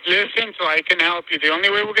 Listen, so I can help you. The only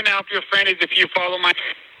way we're going to help your friend is if you follow my...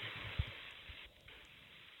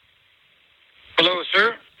 Hello,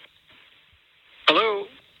 sir? Hello?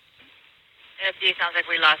 FD sounds like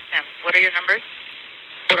we lost him. What are your numbers?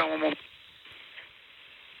 Hold on one moment.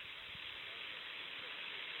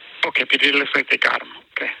 Okay, but it looks like they got him.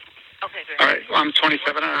 Okay. Okay, good. All right, well, I'm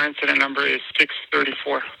 27. Our incident number is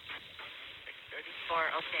 634. 634,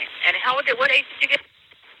 okay. And what age did you get?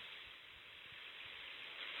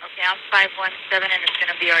 Okay, I'm 517, and it's going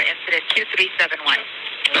to be our incident 2371.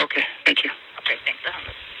 Okay, thank you. Okay, thanks.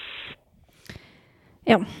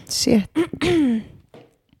 Já. Shit.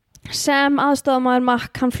 Sam aðstofamaður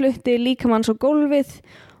Mac, hann flutti líkamanns á gólfið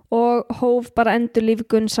og hóf bara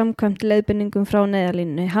endurlífgun samkvæmt leiðbeiningum frá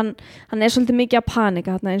neðalínunni. Hann er svolítið mikið að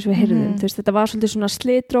panika þarna eins og við heyrðum. Þú veist, þetta var svolítið svona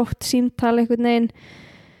slitrótt símtal einhvern veginn.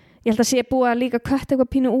 Ég held að sé búið að líka kött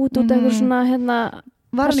eitthvað pínu út eitthvað svona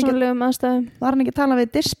persónulegum aðstæðum. Var hann ekki að tala við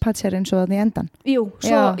dispatcherinn svo þannig í endan? Jú,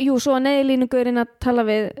 svo að neðalínugurinn að tala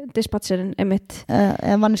við dispatcherinn einmitt.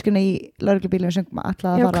 Manneskjuna í lögreglubílum sem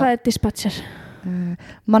alltaf að fara... Já, hvað er dispatcher?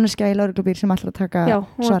 Manneskja í lögreglubíl sem alltaf að taka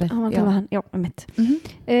svarið. Já, hann var að tala hann, já, einmitt.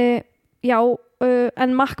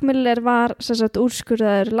 En Mac Miller var sagt,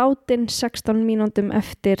 úrskurðaður látinn 16 mínútum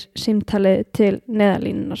eftir símtalið til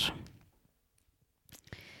neðalínunar.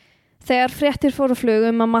 Þegar fréttir fóru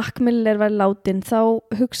flugum að Mac Miller var látinn þá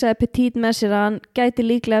hugsaði Petit með sér að hann gæti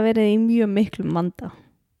líklega verið í mjög miklum vanda.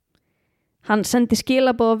 Hann sendi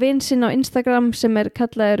skilaboð á vin sinn á Instagram sem er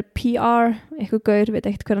kallaður PR, eitthvað gaur, veit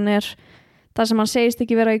ekkert hver hann er, þar sem hann segist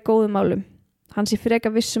ekki vera í góðum málum. Hann sé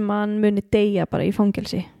frekar vissum að hann muni deyja bara í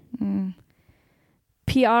fangelsi.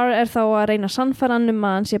 PR er þá að reyna að sannfæra hann að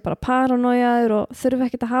hann sé bara paranoiaður og þurfi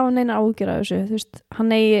ekkert að hafa neina ágjur af þessu. Þú veist,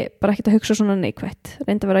 hann eigi bara ekkert að hugsa svona neikvætt,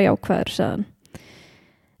 reyndi að vera jákvæður, sagði hann.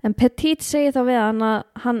 En Petit segir þá við hann að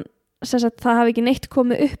hann sagt, það hafi ekki neitt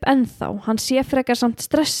komið upp ennþá. Hann sé frekar samt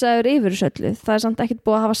stressaður yfir þessu öllu. Það er samt ekkert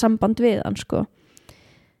búið að hafa samband við hann, sko.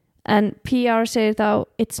 En PR segir þá,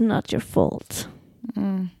 it's not your fault.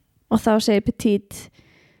 Og þá segir Petit,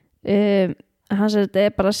 hann segir þetta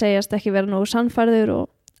er bara að segjast ekki vera nógu sannfærður og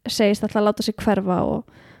segist alltaf að láta sig hverfa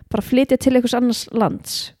og bara flytja til einhvers annars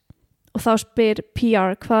lands. Og þá spyr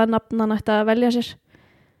PR hvaða nafn hann ætti að velja sér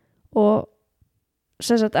og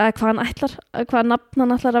sagt, hvaða nafn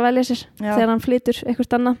hann ætlar að velja sér þegar hann flytur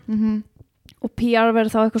eitthvað annað. Og PR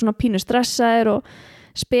verður þá eitthvað svona pínu stressaður og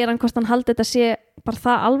spyr hann hvort hann haldi þetta sé bara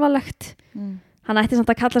það alvarlegt. Hann ætti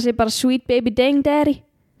samt að kalla sig bara Sweet Baby Dang Daddy.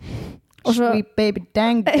 Og svo, Sweet Baby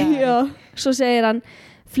Dang Daddy. Já, svo segir hann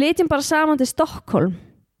flytjum bara saman til Stockholm.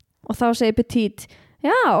 Og þá segir Petit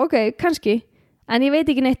já, ok, kannski, en ég veit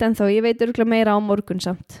ekki neitt ennþá, ég veit örugglega meira á morgun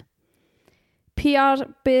samt. PR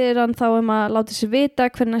biður hann þá að láta sér vita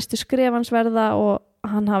hver næstu skref hans verða og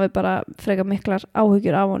hann hafi bara frekar miklar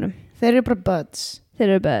áhyggjur af honum. Þeir eru bara buds.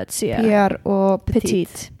 Já. PR og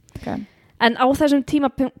Petit. Okay. En á þessum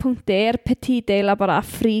tímapunkti er Petit eiginlega bara að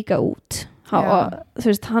fríka út. og þú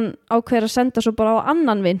veist, hann ákveður að senda svo bara á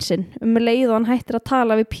annan vin sinn leið og hann hættir að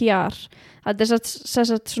tala við PR. Þetta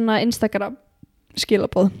er svona Instagram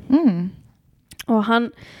skilaboð og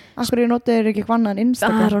hann Akkur notaður ekki hvað annan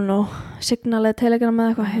Instagram? I don't know, Signal eða Telegram eða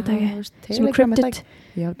eitthvað, heita ekki sem er cryptid.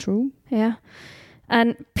 Já, true. Já. En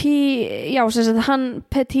hann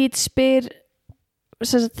Petit spyr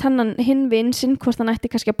þennan hinn vin sinn hvort hann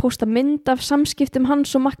ætti kannski að posta mynd af samskiptum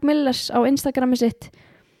hans og Mac Millers á Instagrami sitt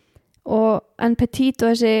en Petit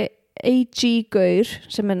og þessi AG-gaur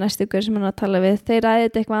sem er næstu gaur sem hann að tala við, þeir ræði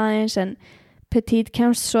þetta eitthvað aðeins en Petit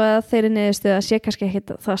kemst svo að þeirri niðurstöðu að sé kannski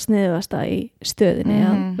ekki það sniðuðasta í stöðinni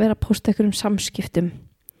að vera að posta einhverjum samskiptum.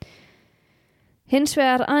 Hins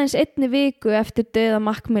vegar aðeins einni viku eftir dauða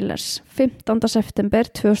Mac Millers, 15. september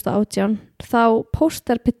 2018, þá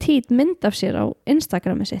postar Petit mynd af sér á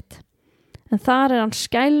Instagrami sitt. En þar er hann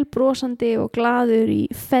skælbrosandi og glaður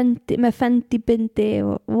með Fendi-bindi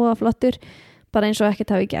og voðaflottur, bara eins og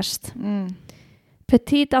ekkert hafi gerst.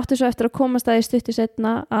 Petit átti svo eftir að komast að í stuttu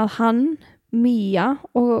seinna að hann, Mia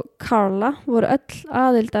og Carla voru öll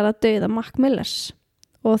aðildar að dauða Mac Millers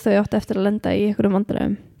og þau átti eftir að lenda í einhverjum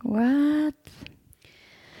vandræðum. What?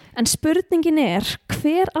 En spurningin er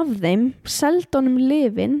hver af þeim seldi honum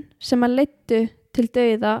lyfin sem að leiddu til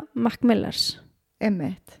dauða Mac Millers?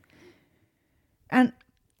 Einmitt. En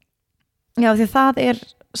já, því það er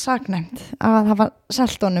saknæmt að hafa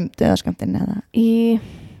selt honum dauðaskammtinn eða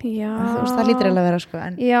Já, það lítur eiginlega að vera sko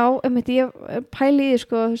en... Já, ég pæli í því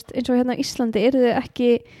sko, eins og hérna í Íslandi eru þau ekki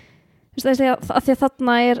að því að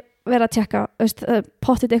þarna er verið að tjekka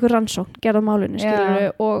pottið eitthvað rannsókn gerð á málunni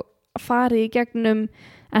og farið í gegnum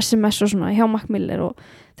SMS og svona hjá Mac Miller og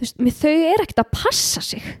þau er ekkert að passa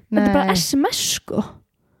sig. Þetta er bara SMS sko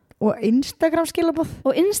og Instagram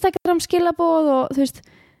skilaboð og þú veist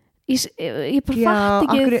ég bara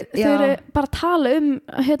fatt ekki þau eru bara að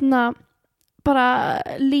tala bara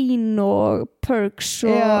lín og perks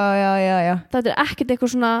og þetta er ekkert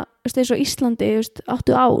eitthvað svona eins og Íslandi,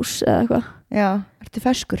 áttu ás eða eitthvað. Já, ertu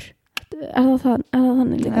ferskur? Er það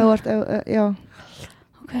þannig líka? Já.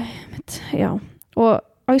 Ok, já. Og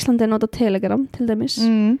á Íslandi er notað Telegram til dæmis.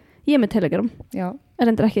 Ég er með Telegram. Já. Er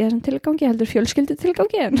endur ekki þessum tilgangi, heldur fjölskyldu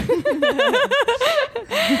tilgangi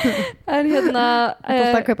en hérna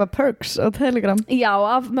Það að kaupa perks á Telegram. Já,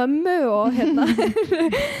 af mömmu og hérna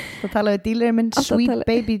Það talaði dílerinn minn Sweet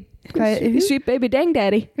Baby Dang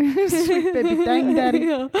Daddy Sweet Baby Dang Daddy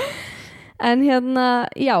En hérna,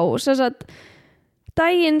 já, sem sagt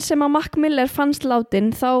daginn sem að Mac Miller fannst látin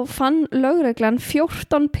þá fann lögreglan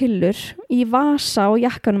 14 pillur í vasa og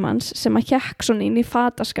jakkanum hans sem að hékk svona inn í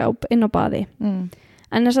fataskáp inn á baði.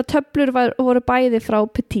 En þessar töflur voru bæði frá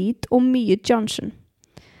Petit og Mia Johnson.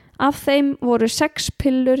 Af þeim voru 6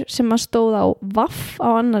 pillur sem að stóð á vaff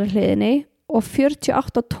á annari hliðinni og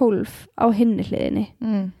 48-12 á hinni hliðinni.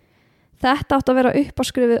 Þetta átti að vera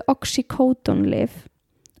uppáskrifið oxycodone-lyf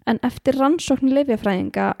en eftir rannsókn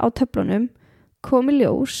lyfjafræðinga á töflunum kom í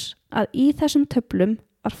ljós að í þessum töflum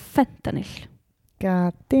var fentanyl.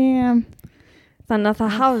 God damn. Þannig að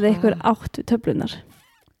það hafði ykkur átt við töflunar.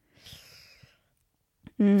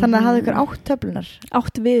 Þannig að hafði ykkur átt töflunar?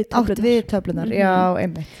 Átt við töflunar, já,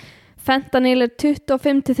 einmitt. Fentanyl er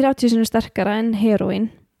 25-30 sinnum sterkara en heroín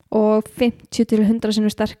og 50-100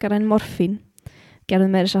 sinnum sterkara en morfín.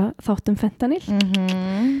 Gerðum með þess að þáttum fentanyl.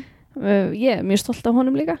 Ég er mjög stolt af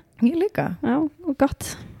honum líka. Ég líka. Já, og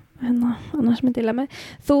gott. Annars myndi ég lega með.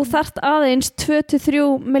 Þú þarft aðeins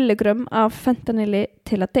 2-3 milligram af fentanyli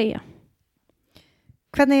til að deyja.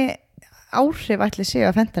 Hvernig áhrif ætli sé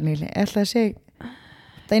af fentanyli? Ætli að sé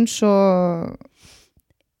það eins og...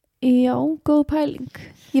 Já, góð pæling.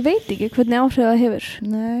 Ég veit ekki hvernig áhrif það hefur.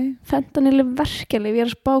 Nei. Fentanyl er verkefni. Ég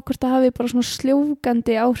er að spá hvort það hafi bara svona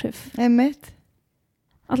sljófgandi áhrif. Einmitt.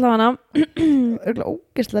 Allavega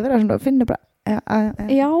ógeðslega vera svona að finna bara...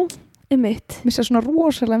 Já, einmitt. Missa svona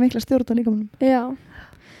rosalega mikla stjórn á líkamanum. Já.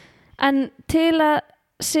 En til að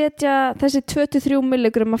setja þessi 2-3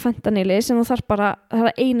 milligram af fentanyli sem þú þarf bara,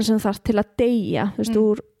 það er eina sem þú þarf til að deyja, þú veist,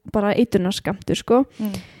 úr bara eiturnarskamtur, sko.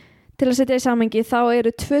 Til að setja í samhengi þá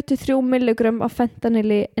eru 2-3 milligram af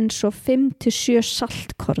fentanyli eins og 5-7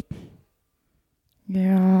 saltkorn.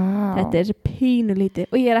 Já. Þetta er pínulítið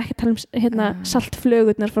og ég er ekki að tala um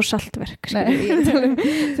saltflögurnar frá saltverk. Nei, ég er að tala um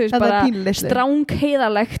þú veist, bara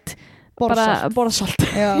strangheiðalegt bara borða salt.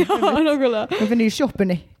 Já, nákvæmlega. Það finnir í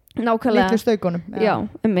sjoppunni. Nákvæmlega. Litlu staukunum. Já,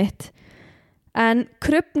 mitt. En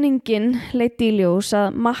krufningin leiddi í ljós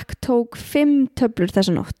að Mac tók 5 töflur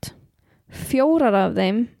þessa nótt. 4 af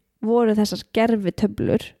þeim voru þessar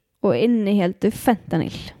gerfitöflur og innihéldu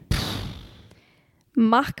fentanyl.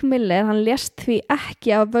 Mac Miller, hann lést því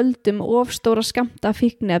ekki af völdum ofstóra skammta af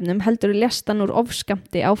fíkniefnum, heldur lést hann úr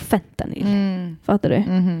ofskammti á fentanyl. Fattar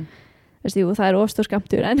þú? Veistu, jú, það er ofstór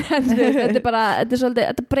skammtur en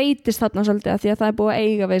þetta breytist þarna svolítið að því að það er búið að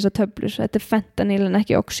eiga við þessar töflur. Þetta er fentanyl en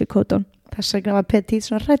ekki oxycodone. Þess vegna var Petit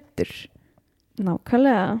svona hræddur.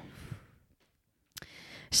 Nákvæmlega.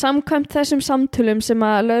 Samkvæmt þessum samtölum sem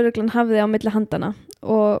að lögreglan hafði á milli handana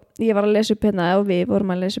og ég var að lesa upp hérna og við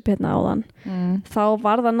vorum að lesa upp hérna áðan þá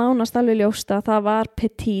var það nánast alveg ljóst að það var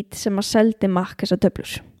Petit sem að seldi Mac þessar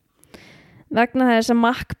töflur. Vegna þess að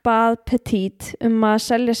Mac bað Petit að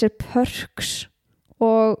selja sér perks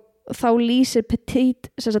og þá lýsir Petit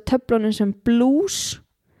þessar töflunum sem blues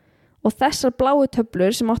og þessar bláu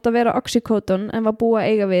töflur sem átt að vera oxycodone en var búið að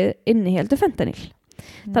eiga við innihéldu fentanyl.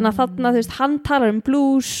 Þannig að þarna, þú veist, hann talar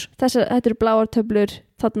blues, þetta eru bláar töflur,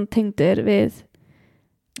 þarna tengdir við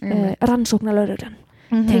rannsóknarlögreglan,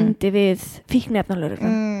 tengdi við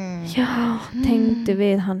fíkniefnarlögreglan. Já, tengdi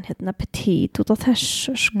við hann hérna Petit út á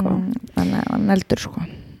þessu, sko. Hann eldur, sko.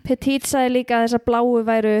 Petit sagði líka að þessar bláu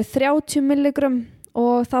væru 30 milligram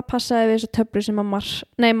og það passaði við þessu töflu sem að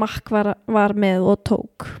Mac var með og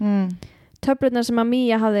tók. Töflurnar sem að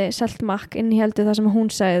Mia hafði selt Mac innihéldu það sem hún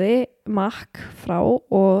sagði Mac frá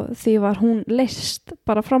og því var hún leyst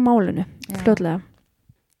bara frá málinu fljótlega.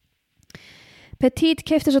 Petit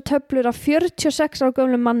keypti þessar töflur af 46 ára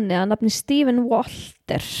gömlum manni að nafni Stephen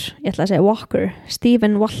Walter, ég ætla að segja Walker,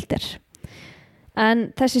 Stephen Walter. En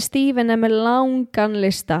þessi Stephen er með langan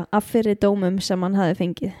lista af fyrri dómum sem hann hafði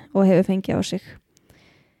fengið og hefur fengið á sig.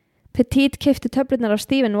 Petit keypti töflurnar af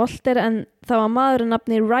Stephen Walter en það var maður að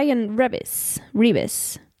nafni Ryan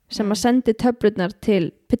Reeves sem að sendi töflurnar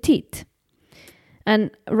til Petit. En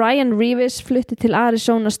Ryan Reeves flutti til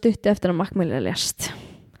Arizona stuttu eftir að Mac Miller lést.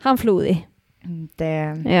 Hann flúði.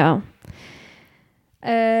 Damn. Já.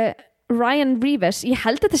 Ryan Reeves, ég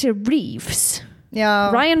held að þetta sé Reeves.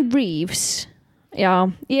 Já. Ryan Reeves. Já,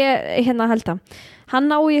 ég hérna held það. Hann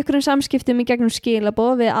á í einhverjum samskiptum í gegnum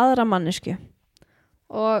skilaboð við aðra mannesku.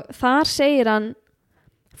 Og þar segir hann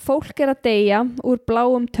fólk er að deyja úr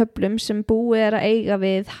bláum töflum sem búið að eiga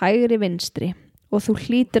við hægri vinstri og þú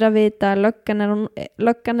hlýtur að vita að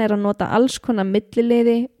löggan er að nota alls konar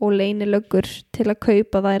milliliði og leynilöggur til að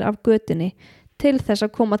kaupa þær af götunni til þess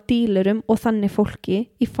að koma dílurum og þannig fólki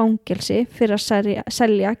í fangelsi fyrir að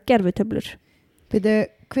selja gerfutöflur. Veitu,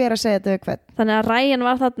 hver að segja þetta við hvern? Þannig að Ryan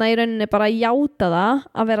var þarna í rauninni bara að játa það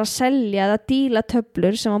að vera að selja eða díla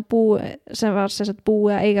töflur sem var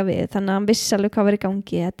búið að eiga við. Þannig að hann vissi alveg hvað var í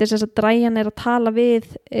gangi. Þetta er að Ryan er að tala við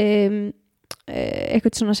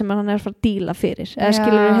eitthvað svona sem hann er að fara að díla fyrir. Eða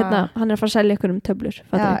skilur við hérna, hann er að fara að selja eitthvað töflur. Já.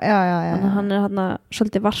 Þannig að hann er hérna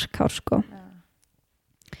svolítið varkár, sko.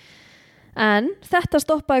 En þetta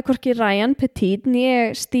stoppaði hvorki Ryan Petit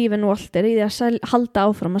né Stephen Walter í því að halda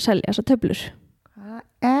áfram að selja þessar töflur.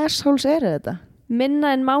 Assholes eru þetta?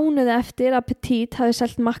 Minna en mánuði eftir að Petit hafi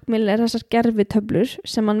selt Mac Miller þessar gerfitöflur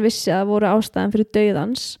sem hann vissi að voru ástæðan fyrir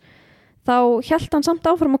dauðans, þá hélt hann samt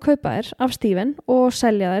áfram að kaupa þær af Stephen og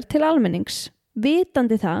selja þær til almennings,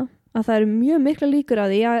 vitandi það að það eru mjög mikla líkur á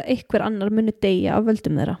því að einhver annar muni deyja af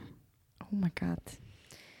völdum þeirra. Oh my god.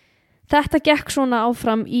 Þetta gekk svona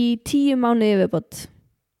áfram í 10 mánuði viðbót.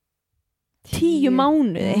 10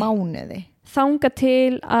 mánuði? Þangað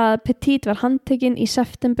til að Petit var handtekinn í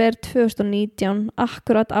september 2019,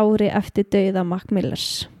 akkurat ári eftir dauða Mac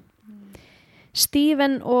Millers.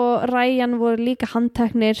 Stephen og Ryan voru líka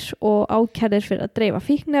handteknir og ákærðir fyrir að dreifa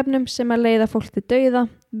fíkniefnum sem að leiða fólk til dauða,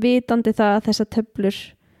 vitandi það að þessar töflur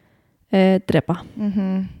drepa.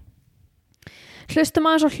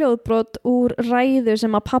 Hlustum aðeins á hljóðbrot úr ræðu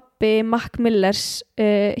sem að pabbi Mac Millers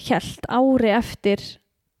hélt ári eftir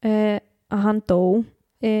að hann dó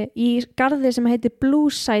í garði sem heitir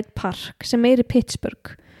Blueside Park sem er í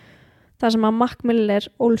Pittsburgh, þar sem að Mac Miller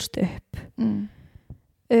ólst upp.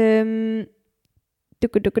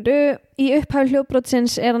 Í upphæfi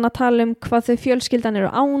hljóðbrotsins er hann að tala um hvað þau fjölskyldan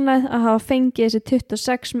eru ánægð að hafa fengið þessi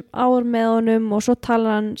 26 ár með honum og svo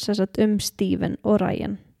talar hann Stephen og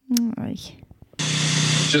Ryan.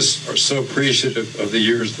 Just are so appreciative of the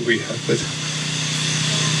years that we had with him.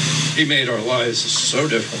 He made our lives so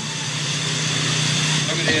different.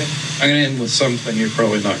 I'm going to end with something you're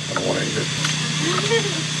probably not going to want to hear.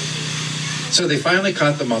 So they finally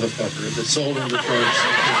caught the motherfucker that sold him the drugs.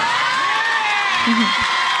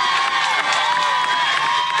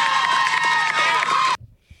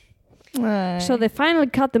 So they finally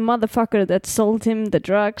caught the motherfucker that sold him the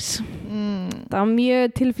drugs. Það var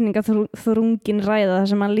mjög tilfinningaþrungin ræða þar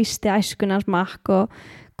sem hann lýsti æskunars Mac og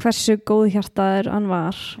hversu góðhjartaður hann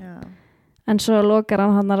var. En svo lokar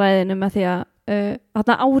hann ræðinu með því að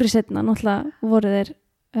þarna ári seinna náttúrulega voru þeir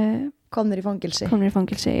komnir í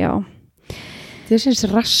fangilsi, já. Þið syns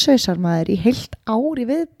rassausar maður í heilt ár í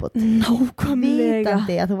viðbót. Nákvæmlega.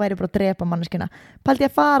 Vitandi að þú væri bara að drepa manneskjuna. Paldi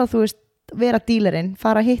að fara, þú veist, vera dílerinn,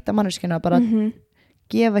 fara að hitta manneskjuna, bara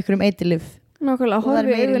gefa einhverjum eiturlyf. Nákvæmlega,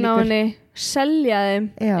 horfi augun á henni, selja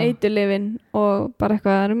þeim eiturlyfin og bara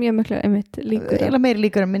eitthvað, það eru mjög miklu einmitt líkur. Eða meiri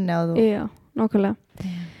líkur að minna á þú. Já, nákvæmlega.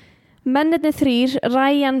 Mennirnir 3,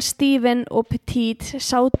 Ryan, Stephen og Petite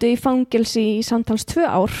sátu í fangelsi í samtals 2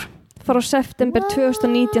 ár frá september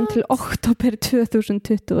 2019 til oktober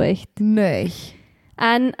 2021. Nei.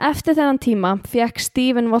 En eftir þennan tíma fekk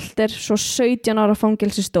Stephen Walter svo 17 ára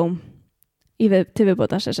fangelsisdóm til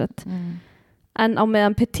viðbótar sem sagt. En á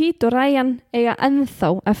meðan Petite og Ryan eiga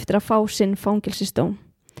ennþá eftir að fá sinn fangelsisdóm.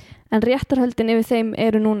 En réttarhöldin yfir þeim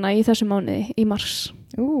eru núna í þessu mánuði, í mars.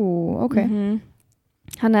 Ok.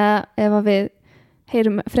 Þannig að ef við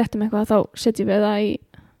fréttum eitthvað þá setjum við það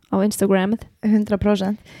á Instagramið.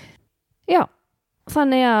 100%. Já,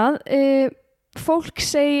 þannig að fólk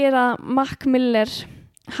segir að Mac Miller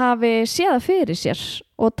hafi séð það fyrir sér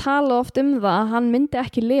og tala oft það að hann myndi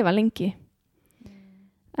ekki lifa lengi.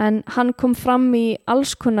 En hann kom fram í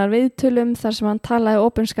alls konar viðtölum þar sem hann talaði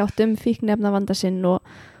opinskátt fíkniefnavanda sinn og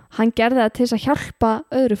hann gerði það til þess að hjálpa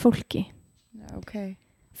öðru fólki. Okay.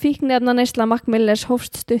 Fíkniefnaneysla Mac Millers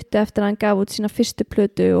hófst stuttu eftir að hann gaf út sína fyrstu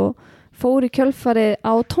plötu og fór í kjölfarið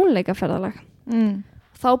á tónleikaferðalag.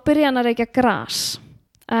 Þá byrjaði hann að reykja gras,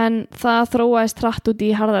 en það þróaðist hratt út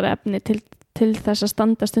í harðara efni til þess að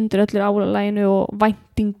standast undir öllu álaginu og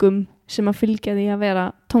væntingum sem að fylgja því að vera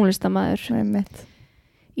tónlistarmaður.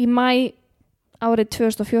 Í maí árið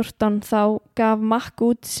 2014 þá gaf Mac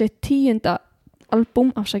út sitt 10.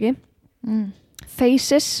 albúm,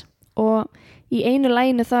 Faces, og í einu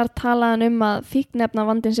laginu þar talaði hann að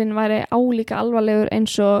fíkniefnavandinn sinn væri álíka alvarlegur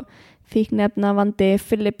eins og fíkniefnavandi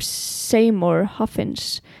Philip Seymour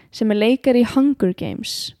Hoffins sem leikari í Hunger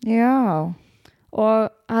Games. Já. Og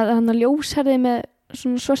hann ljósherði með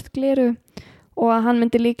svona svört gleru og að hann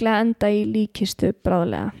myndi líklega enda í líkistu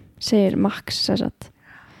bráðlega, segir Max sessat.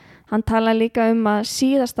 Hann talaði líka að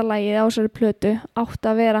síðasta lagið á þessari plötu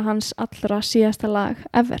átti að vera hans allra síðasta lag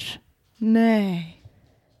ever. Nei.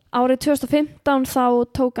 Árið 2015 þá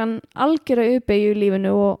tók hann algjöra uppeyju í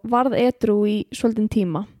lífinu og varð edrú í svolítinn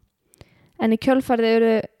tíma. En í kjölfarið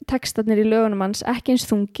eru textarnir í lögunum hans ekki eins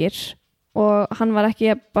þungir og hann var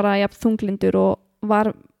ekki bara jafn þunglindur og var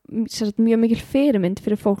mjög mikil fyrirmynd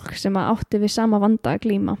fyrir fólk sem átti við sama vanda að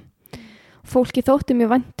glíma. Fólki þótti mjög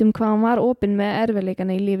vænt hvað hann var opinn með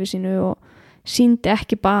erfiðleikana í lífi sínu og sýndi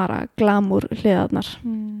ekki bara glamúr hliðarnar.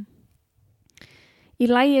 Í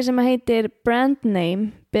lagi sem heitir Brand Name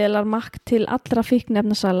biðlar Mac til allra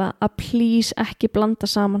fíkniefnasala að please ekki blanda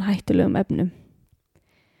saman hættulegum efnum.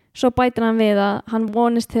 Svo bætir hann við að hann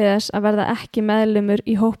vonist til þess að verða ekki meðlumur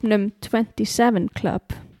í hópnum 27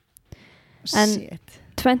 Club. En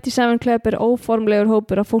 27 Club óformlegur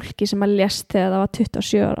hópur af fólki sem að lést þegar það var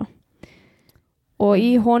 27 ára. Og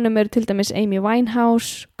í honum eru til dæmis Amy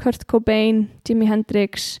Winehouse, Kurt Cobain, Jimi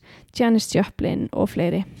Hendrix, Janis Joplin og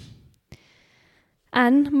fleiri.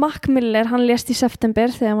 En Mac Miller hann lést í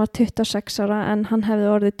september þegar hann var 26 ára en hann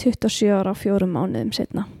hefði orðið 27 ára 4 mánuðum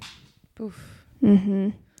seinna.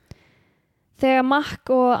 Þegar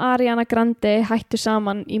Mac og Ariana Grande hættu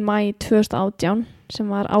saman í maí 2018,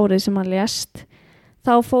 sem var árið sem hann lést,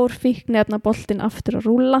 þá fór fíkniefnaboltinn aftur að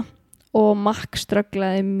rúlla og Mac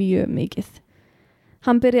strögglaði mjög mikið.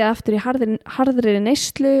 Hann byrjaði aftur í harðri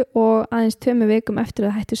neyslu og aðeins 2 vikum eftir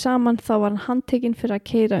að hættu saman þá var hann handtekinn fyrir að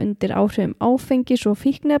keyra undir áhrifum áfengis og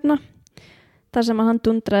fíkniefna, þar sem hann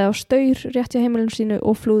dundraði á staur rétt hjá heimilinu sínu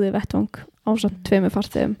og flúði vettvang ásamt 2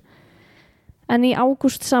 farþegum. En í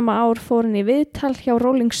ágúst sama ár fór hann í viðtal hjá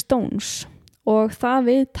Rolling Stones og það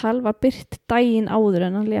viðtal var birt daginn áður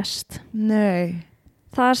en hann lést. Nei.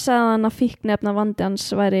 Þar sagði hann að fíkniefnavandi hans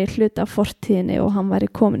væri hluti af fortíðinni og hann væri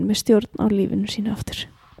komin með stjórn á lífinu sínu aftur.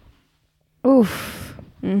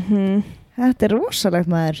 Þetta er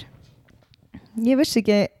rosalegt maður. Ég vissi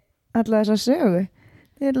ekki alla þessa sögu.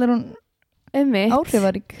 Þetta er hún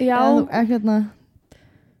áhrifarík. Já.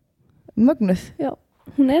 Mögnuð. Já.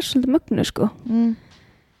 Hún er svolítið mögnuð sko.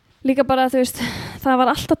 Líka bara þú veist, það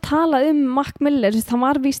var alltaf talað Mac Miller, það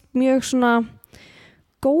var víst mjög svona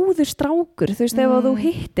góður strákur, þú veist, ef þú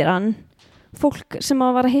hittir hann, fólk sem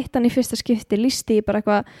var að hitta hann í fyrsta skipti, listi bara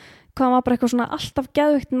eitthvað, hvað var bara eitthvað svona alltaf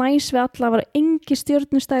geðveikt næs við alla, var engi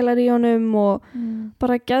stjörnustælar í honum og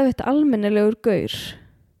bara geðveikt almennilegur gaur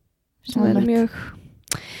sem er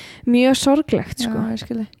mjög sorglegt sko. Já, ég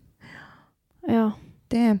skilji. Já.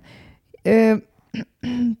 Damn.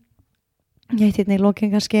 Ég heit hérna í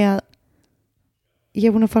lokin kannski að ég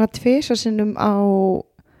er búin að fara 2 sinnum á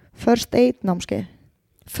First Aid námskeið.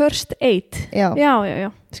 First Aid? Já.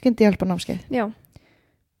 Já. Skyndihjálpar námskeið. Já.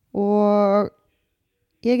 Og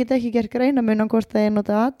ég get ekki gert greinamun á hvort að ég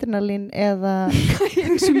nota adrenalín eða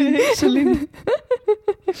insulín.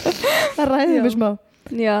 Það ræðir mig smá.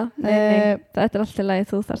 Já, nei. Þetta er alltaf lagi,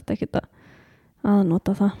 þú þarft ekki að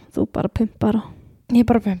nota það. Þú bara pumpar á. Ég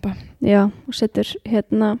bara pumpa. Já, og setur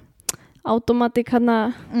automatic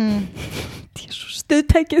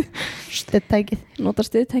stuðtækið. Notar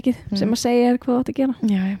stuðtækið sem að segja hvað þú átt að gera.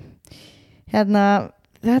 Já.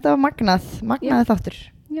 Þetta var magnað þáttur.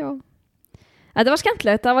 Já. Þetta var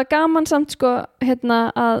skemmtilegt. Það var gaman samt sko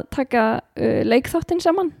að taka leikþáttinn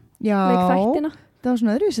saman. Já. Leikþættina. Það var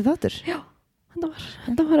svona öðruvísi þáttur. Já,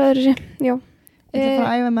 þetta var öðruvísi. Já. Ég ætla að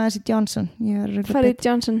fara að æfa með þessi Johnson. Farið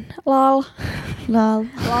Johnson. Lál.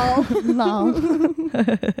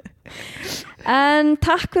 En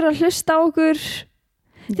takk fyrir að hlusta á okkur.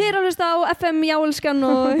 Þið eru að hlusta á FM Jálskan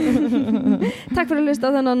og takk fyrir að hlusta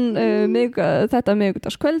á þennan þetta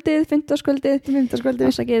miðvikudagskvöldið,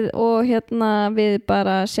 fimmtudagskvöldið og við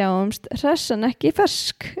bara sjáumst hress en ekki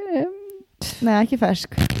fersk. Nei, ekki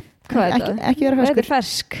fersk. Hvað er þetta? Ekki vera ferskur. Þetta er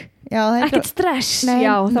fersk. Já, ekkert stress. Nei,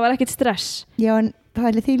 já, það var ekkert stress. Já, en það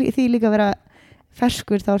er því líka að vera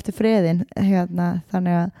ferskur, þá ertu friðin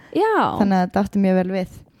þannig að þetta átti mjög vel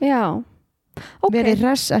við. Já. Okay. Verið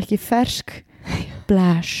hress, ekki fersk.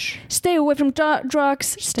 Blash. Stay away from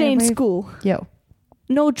drugs, stay in school. Já.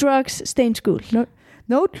 No drugs, stay in school.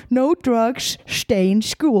 No drugs, stay in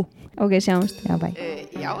school. Ok, sjáumst. Já, bye.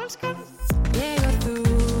 Já, elskan. Ég og þú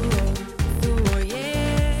og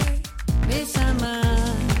ég, við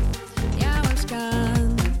saman. Já,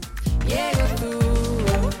 elskan. Ég og þú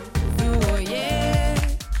og ég,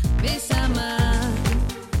 við saman.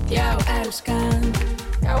 Já, elskan.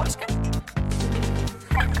 Já, elskan.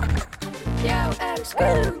 Já,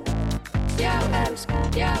 elskan. Já, elskan.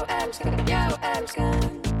 Já, elskan. Já,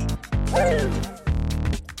 elskan.